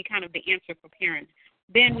that would be kind of the answer for parents.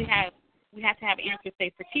 Then we have to have answers,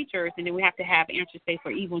 say, for teachers, and then we have to have answers, say,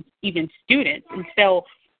 for even students. And so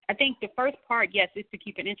I think the first part, yes, is to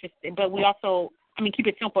keep it interesting, but we also, keep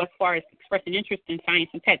it simple as far as expressing interest in science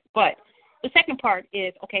and tech. But the second part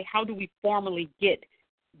is, okay, how do we formally get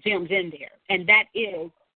GEMS in there? And that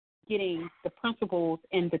is getting the principals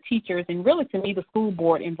and the teachers, and really, to me, the school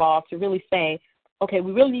board involved to really say, okay,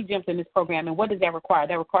 we really need GEMS in this program, and what does that require?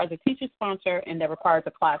 That requires a teacher sponsor, and that requires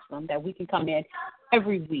a classroom that we can come in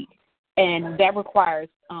every week. And that requires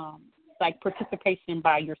participation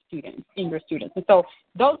by your students. And so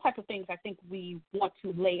those type of things I think we want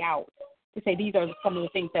to lay out to say these are some of the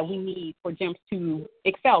things that we need for GEMS to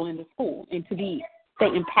excel in the school and to be, say,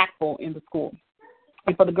 impactful in the school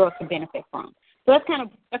and for the girls to benefit from. So that's kind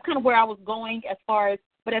of where I was going as far as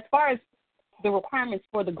the requirements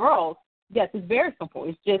for the girls. Yes, it's very simple.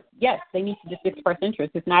 It's just, yes, they need to just express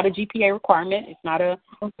interest. It's not a GPA requirement. It's not you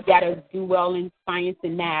got to do well in science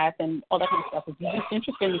and math and all that kind of stuff. If you're just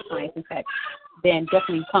interested in science and tech, then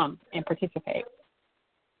definitely come and participate.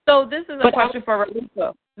 So this is a question for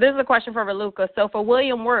Raluca. So for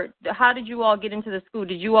William Wirt, how did you all get into the school?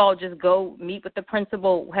 Did you all just go meet with the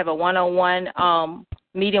principal, have a one-on-one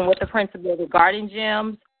meeting with the principal regarding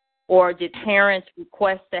GEMS, or did parents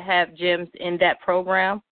request to have GEMS in that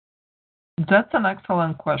program? That's an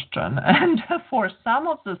excellent question. And for some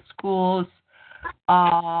of the schools,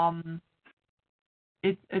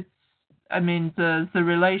 it's I mean the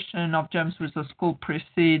relation of GEMS with the school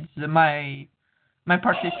precedes my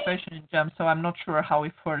participation in GEMS, so I'm not sure how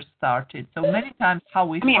we first started. So many times how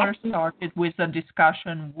we first started with a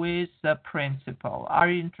discussion with the principal. Are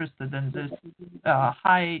you interested in this?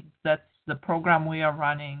 Hi, that's the program we are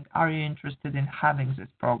running. Are you interested in having this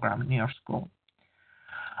program in your school?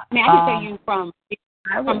 I mean, I can tell you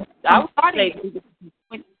from starting.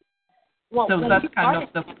 So that's kind of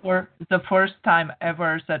the first time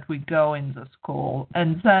ever that we go in the school.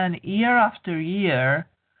 And then year after year,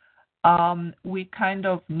 we kind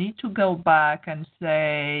of need to go back and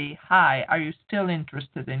say, hi, are you still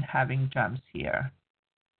interested in having GEMS here?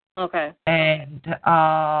 Okay. And,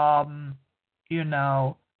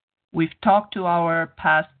 we've talked to our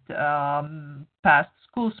past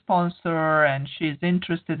school sponsor, and she's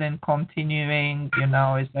interested in continuing.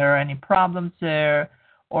 Is there any problems there?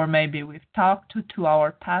 Or maybe we've talked to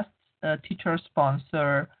our past teacher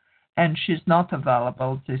sponsor, and she's not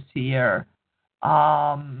available this year. Do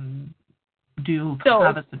you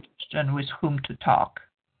have a suggestion with whom to talk?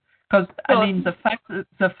 Because the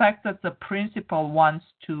fact that the principal wants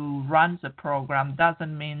to run the program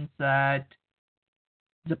doesn't mean that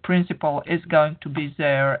the principal is going to be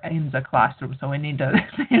there in the classroom. So we need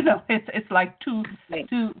it's like two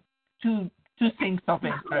things of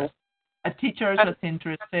interest. A teacher that's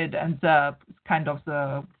interested, and the kind of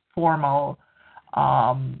the formal,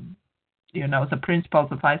 the principal,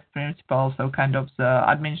 the vice principal, so kind of the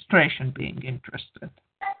administration being interested.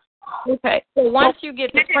 Okay. So once you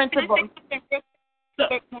get the principal,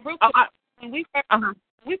 when we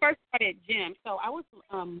first started GEM, so I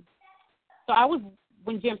was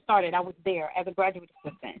when GEM started, I was there as a graduate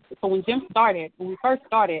assistant. So when we first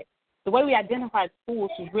started, the way we identified schools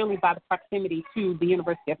was really by the proximity to the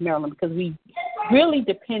University of Maryland, because we really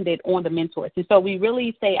depended on the mentors. And so we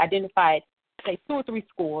really identified 2 or 3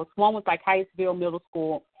 schools. One was like Hyattsville Middle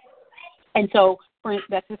School. And so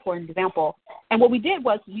that's just for an example. And what we did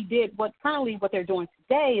was what they're doing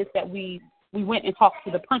today is that we went and talked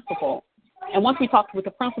to the principal. And once we talked with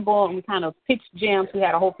the principal and we kind of pitched GEMS, we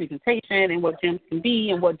had a whole presentation and what GEMS can be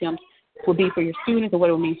and what GEMS will be for your students and what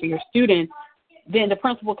it will mean for your students. Then the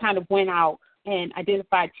principal kind of went out and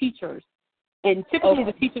identified teachers. And typically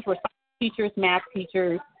the teachers were science teachers, math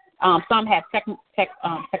teachers. Some had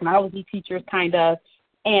technology teachers, kind of.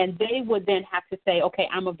 And they would then have to say, okay,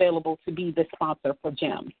 I'm available to be the sponsor for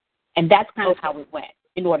GEMS. And that's kind of how it went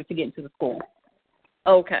in order to get into the school.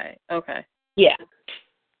 Okay. Yeah.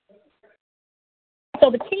 So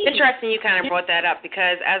the key. Interesting you kind of brought that up,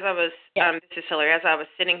 because as I was, this is Hillary, as I was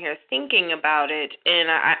sitting here thinking about it, and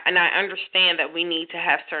I understand that we need to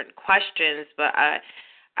have certain questions, but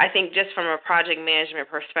I think just from a project management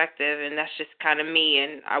perspective, and that's just kind of me,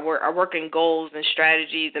 and I work in goals and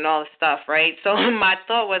strategies and all this stuff, right? So my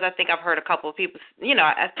thought was, I think I've heard a couple of people, I know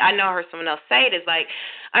I heard someone else say it, is like,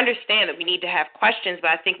 understand that we need to have questions, but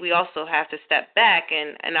I think we also have to step back,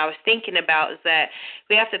 and I was thinking about is that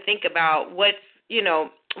we have to think about what's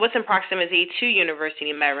in proximity to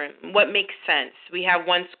University of Maryland, what makes sense. We have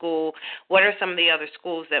one school. What are some of the other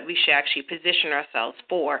schools that we should actually position ourselves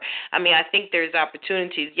for? I mean, I think there's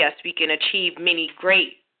opportunities. Yes, we can achieve many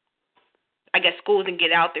great, schools and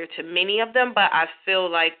get out there to many of them, but I feel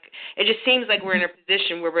like it just seems like we're in a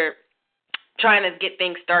position where we're trying to get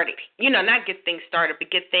things started. Not get things started,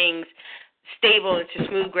 but get things stable into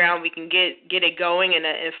smooth ground. We can get it going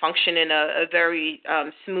and function in a very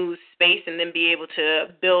smooth space, and then be able to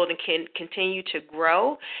build and can continue to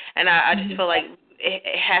grow. And I just feel like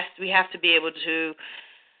we have to be able to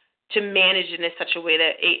manage it in such a way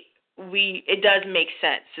that it does make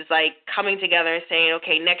sense. It's like coming together and saying,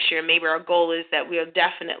 okay, next year maybe our goal is that we'll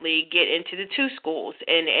definitely get into the 2 schools,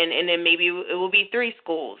 and then maybe it will be 3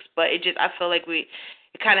 schools. But I feel like we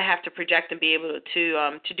kind of have to project and be able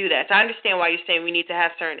to do that. So I understand why you're saying we need to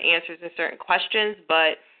have certain answers and certain questions,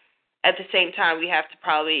 but at the same time, we have to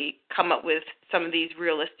probably come up with some of these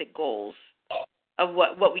realistic goals of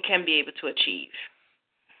what we can be able to achieve.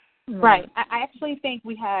 Right. I actually think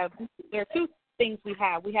there are 2 things we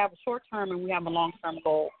have. We have a short-term and we have a long-term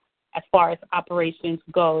goal as far as operations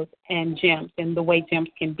goes and GEMS and the way GEMS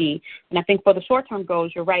can be. And I think for the short-term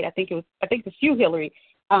goals, you're right. I think it's you, Hillary,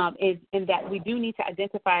 is in that we do need to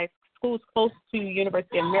identify schools close to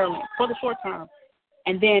University of Maryland for the short term,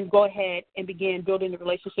 and then go ahead and begin building the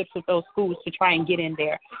relationships with those schools to try and get in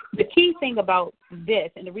there. The key thing about this,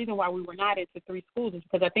 and the reason why we were not into 3 schools, is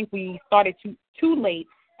because I think we started too late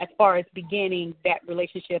as far as beginning that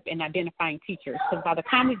relationship and identifying teachers. Because by the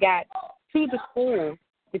time we got to the schools,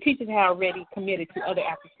 the teachers have already committed to other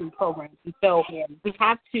after-school programs. And so we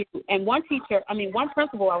have to, and one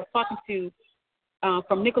principal I was talking to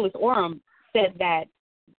from Nicholas Orem said that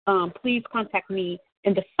please contact me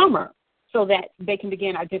in the summer so that they can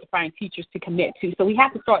begin identifying teachers to commit to. So we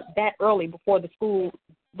have to start that early before the school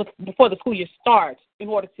year starts in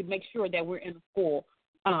order to make sure that we're in the school.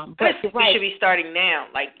 But you're right. We should be starting now.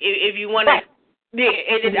 Like if you want to,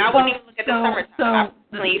 I wouldn't even look at the summertime.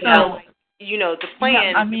 The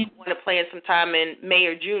plan. You want to plan some time in May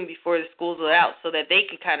or June before the schools are out, so that they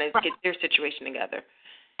can kind of get their situation together.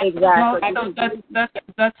 Exactly. Well,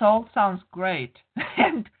 that all sounds great.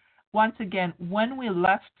 And once again, when we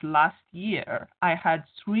left last year, I had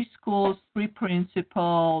 3 schools, 3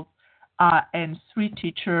 principals, and 3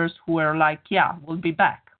 teachers who were like, yeah, we'll be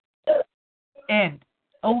back. And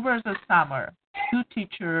over the summer, 2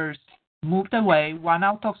 teachers moved away, one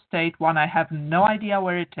out of state, one I have no idea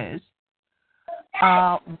where it is.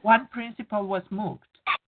 One principal was moved.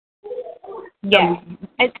 Yeah.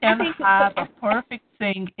 We can have a perfect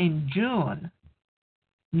thing in June.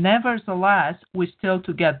 Nevertheless, we still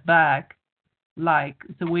to get back like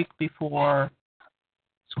the week before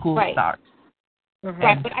school starts. Mm-hmm.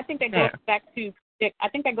 Right, but I think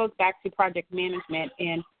that goes back to project management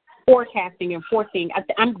and forecasting and forcing.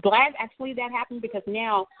 I'm glad actually that happened, because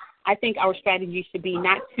now I think our strategy should be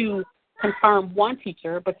not to confirm one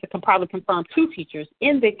teacher, but to probably confirm 2 teachers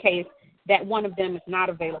in the case that one of them is not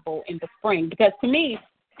available in the spring. Because to me,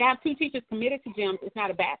 to have 2 teachers committed to gyms is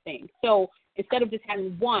not a bad thing. So instead of just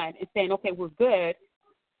having one and saying, okay, we're good,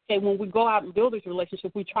 say when we go out and build this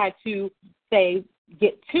relationship, we try to, say,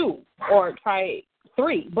 get 2 or try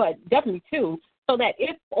 3, but definitely 2, so that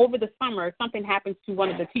if over the summer something happens to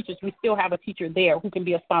one of the teachers, we still have a teacher there who can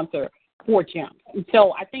be a sponsor for gyms. And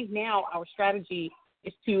so I think now our strategy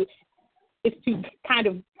is to kind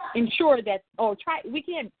of ensure that, we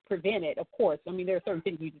can't prevent it, of course. I mean, there are certain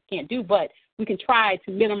things we just can't do, but we can try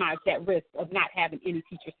to minimize that risk of not having any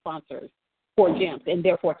teacher sponsors for gyms and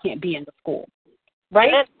therefore can't be in the school.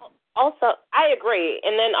 Right? And also, I agree.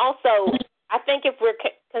 And then also, I think if we're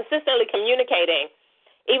consistently communicating,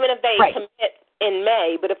 even if they commit in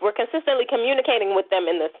May, but if we're consistently communicating with them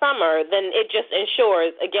in the summer, then it just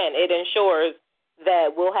ensures that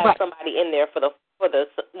we'll have somebody in there for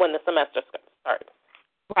when the semester starts.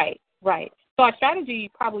 Right. So our strategy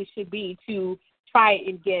probably should be to try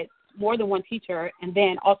and get more than one teacher, and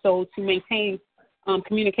then also to maintain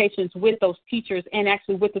communications with those teachers and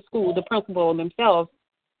actually with the school, the principal themselves,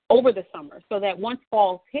 over the summer, so that once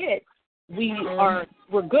fall hits, we're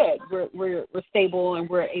good. We're stable, and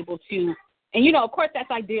we're able to. And of course,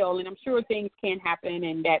 that's ideal, and I'm sure things can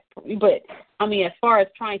happen, but I mean, as far as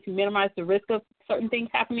trying to minimize the risk of certain things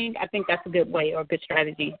happening, I think that's a good way or a good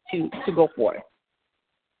strategy to go for it.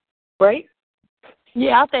 Right?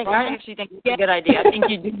 Yeah, I actually think it's a good idea. I think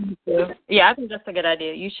you do. Yeah, I think that's a good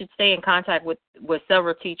idea. You should stay in contact with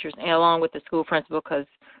several teachers and along with the school principal, because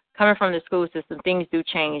coming from the school system, things do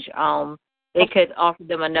change. They could offer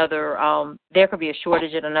them another, there could be a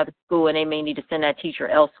shortage at another school, and they may need to send that teacher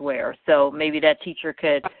elsewhere. So maybe that teacher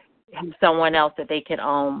could have someone else that they could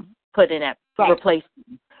put in that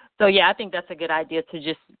replacement. So, yeah, I think that's a good idea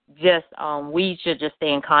to we should just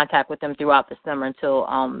stay in contact with them throughout the summer until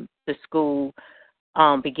the school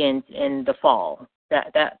begins in the fall.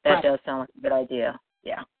 That does sound like a good idea.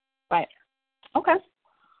 Yeah. Right. Okay.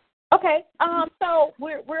 So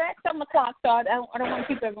we're at 7:00, so I don't want to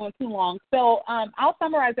keep everyone too long. So I'll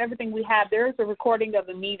summarize everything we have. There is a recording of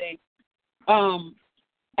the meeting, and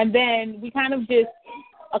then we kind of just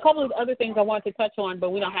a couple of other things I wanted to touch on,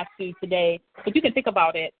 but we don't have to today. But you can think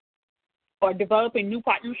about it, or developing new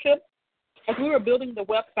partnerships. As we were building the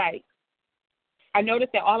website, I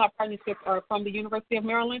noticed that all our partnerships are from the University of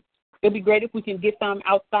Maryland. It'd be great if we can get some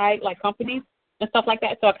outside, like companies and stuff like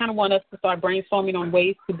that. So I kind of want us to start brainstorming on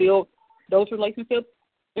ways to build those relationships.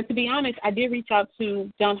 And to be honest, I did reach out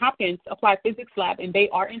to Johns Hopkins Applied Physics Lab, and they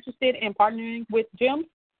are interested in partnering with gyms.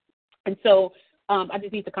 And so I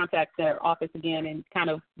just need to contact their office again and kind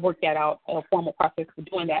of work that out, a formal process for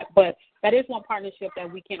doing that. But that is one partnership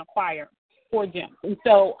that we can acquire for gyms. And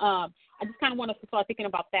so I just kind of want us to start thinking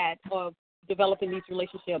about that, of developing these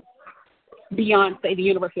relationships beyond, say, the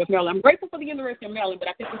University of Maryland. I'm grateful for the University of Maryland, but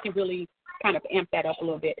I think we can really kind of amp that up a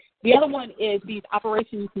little bit. The other one is these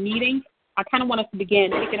operations meetings. I kind of want us to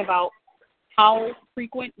begin thinking about how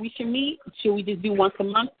frequent we should meet. Should we just do once a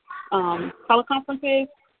month teleconferences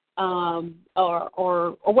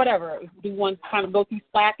or whatever? Do we want to kind of go through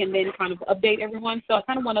Slack and then kind of update everyone? So I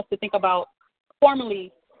kind of want us to think about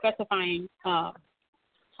formally specifying how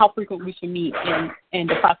frequent we should meet and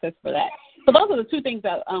the process for that. So those are the two things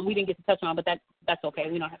that we didn't get to touch on, but that's okay.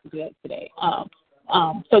 We don't have to do that today.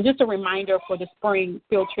 So just a reminder for the spring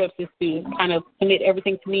field trips is to kind of submit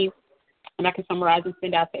everything to me, and I can summarize and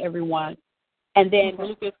send out to everyone. And then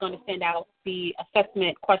Luca is going to send out the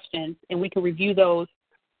assessment questions, and we can review those.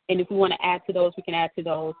 And if we want to add to those, we can add to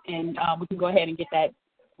those, and we can go ahead and get that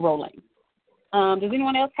rolling. Does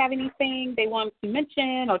anyone else have anything they want to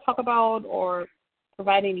mention or talk about or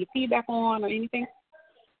provide any feedback on or anything?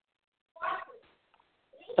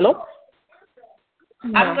 Hello?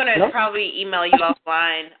 I'm going to probably email you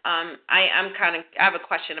offline. I have a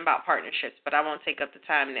question about partnerships, but I won't take up the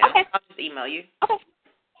time now. Okay. I'll just email you. Okay.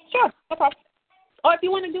 Sure. No problem. Or if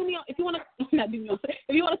you want to do me, if you want to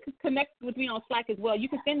connect with me on Slack as well, you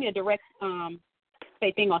can send me a direct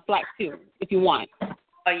thing on Slack too, if you want.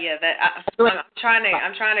 Oh yeah,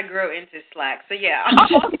 I'm trying to grow into Slack. So yeah.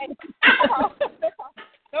 Okay.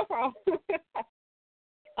 No problem.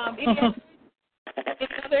 Any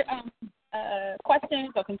other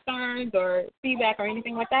questions or concerns or feedback or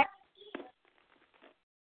anything like that?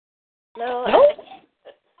 No.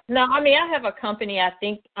 No, I mean, I have a company. I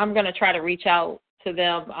think I'm going to try to reach out to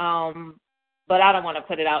them, but I don't want to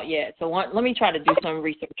put it out yet. So let me try to do some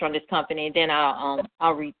research on this company, and then I'll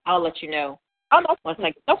let you know. Oh, no, once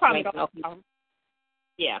no problem at all.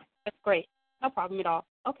 Yeah. That's great. No problem at all.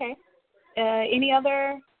 Okay. Any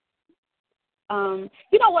other? You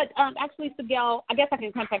know what? Actually, Sigel, I guess I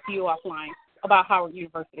can contact you offline about Howard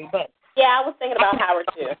University, but Yeah, I was thinking about Howard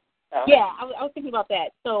too. So. Yeah, I was thinking about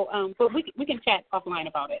that. So, but we can chat offline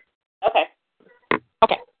about it. Okay.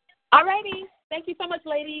 Okay. All righty. Thank you so much,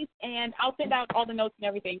 ladies, and I'll send out all the notes and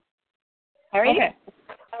everything. All right. Okay.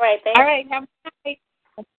 All right. Thanks. All right. Have a good night.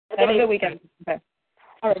 Have a good weekend. Okay.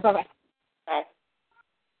 All right. Bye-bye. Bye.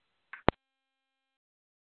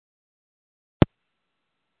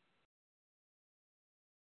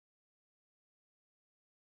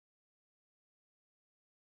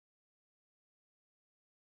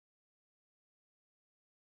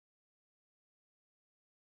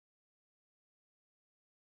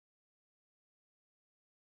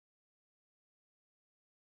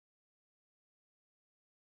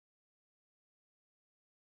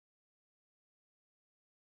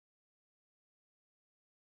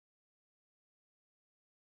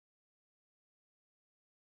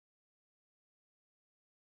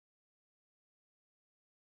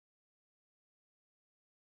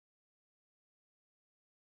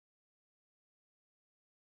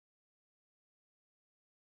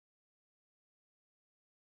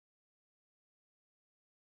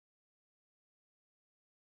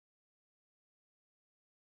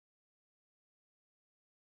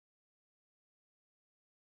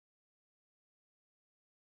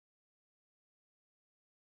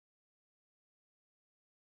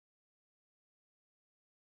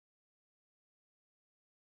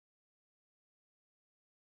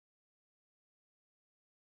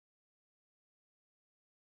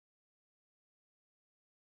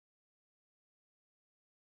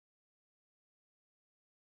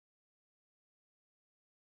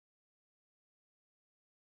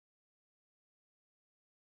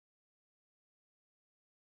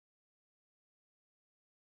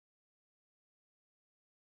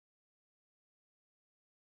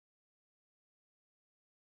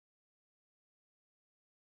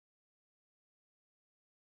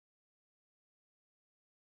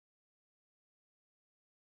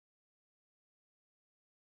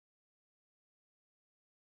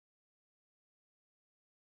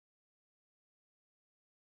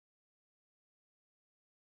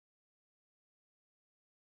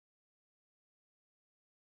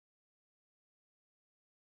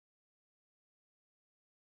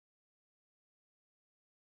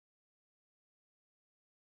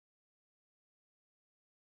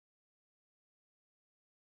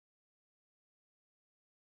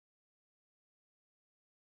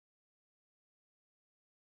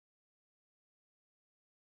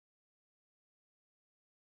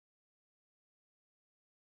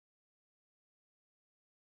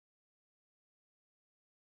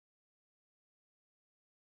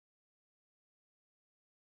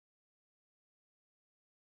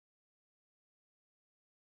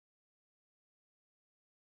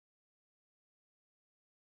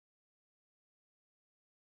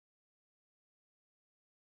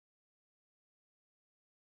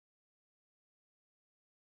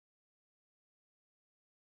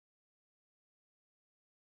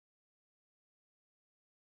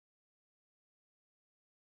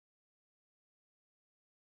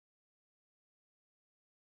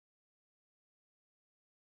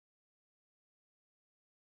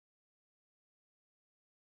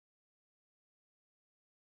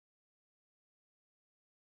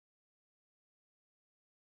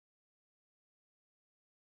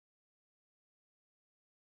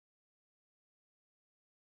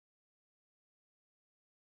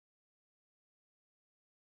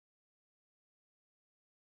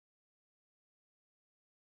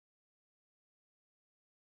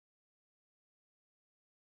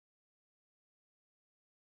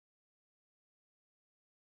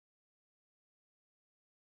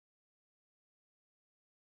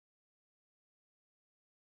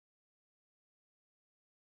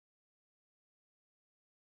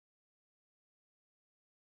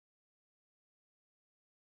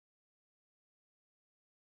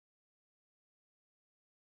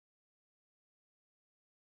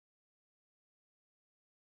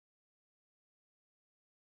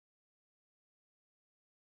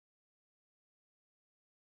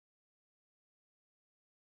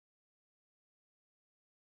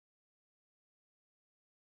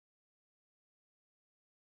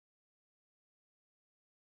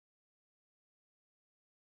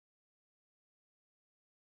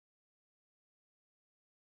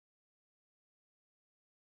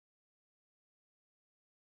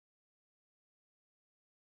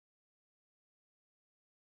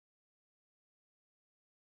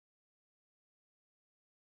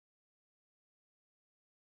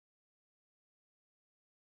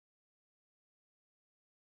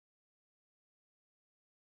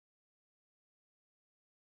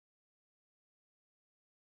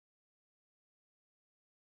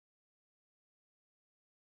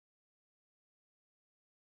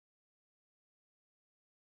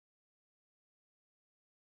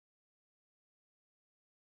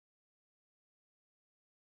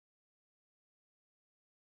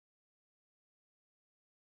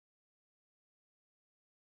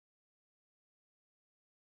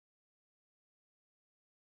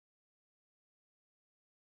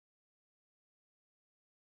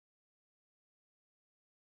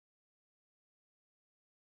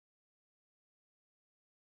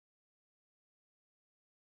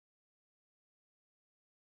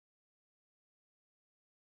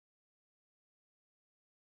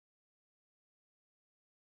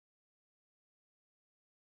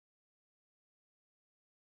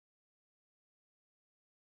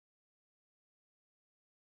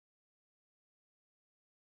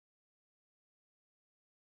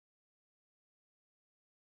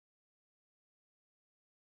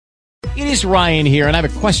 It is Ryan here, and I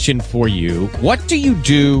have a question for you. What do you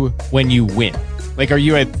do when you win? Like, are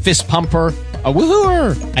you a fist pumper, a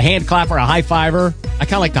woohooer, a hand clapper, a high fiver? I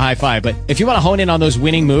kind of like the high five, but if you want to hone in on those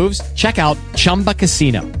winning moves, check out Chumba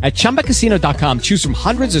Casino. At ChumbaCasino.com, choose from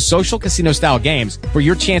hundreds of social casino-style games for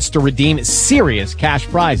your chance to redeem serious cash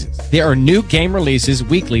prizes. There are new game releases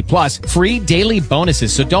weekly, plus free daily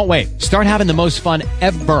bonuses. So don't wait. Start having the most fun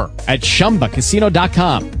ever at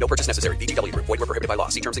ChumbaCasino.com. No purchase necessary. VGW Group. Void where prohibited by law.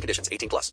 See terms and conditions. 18+.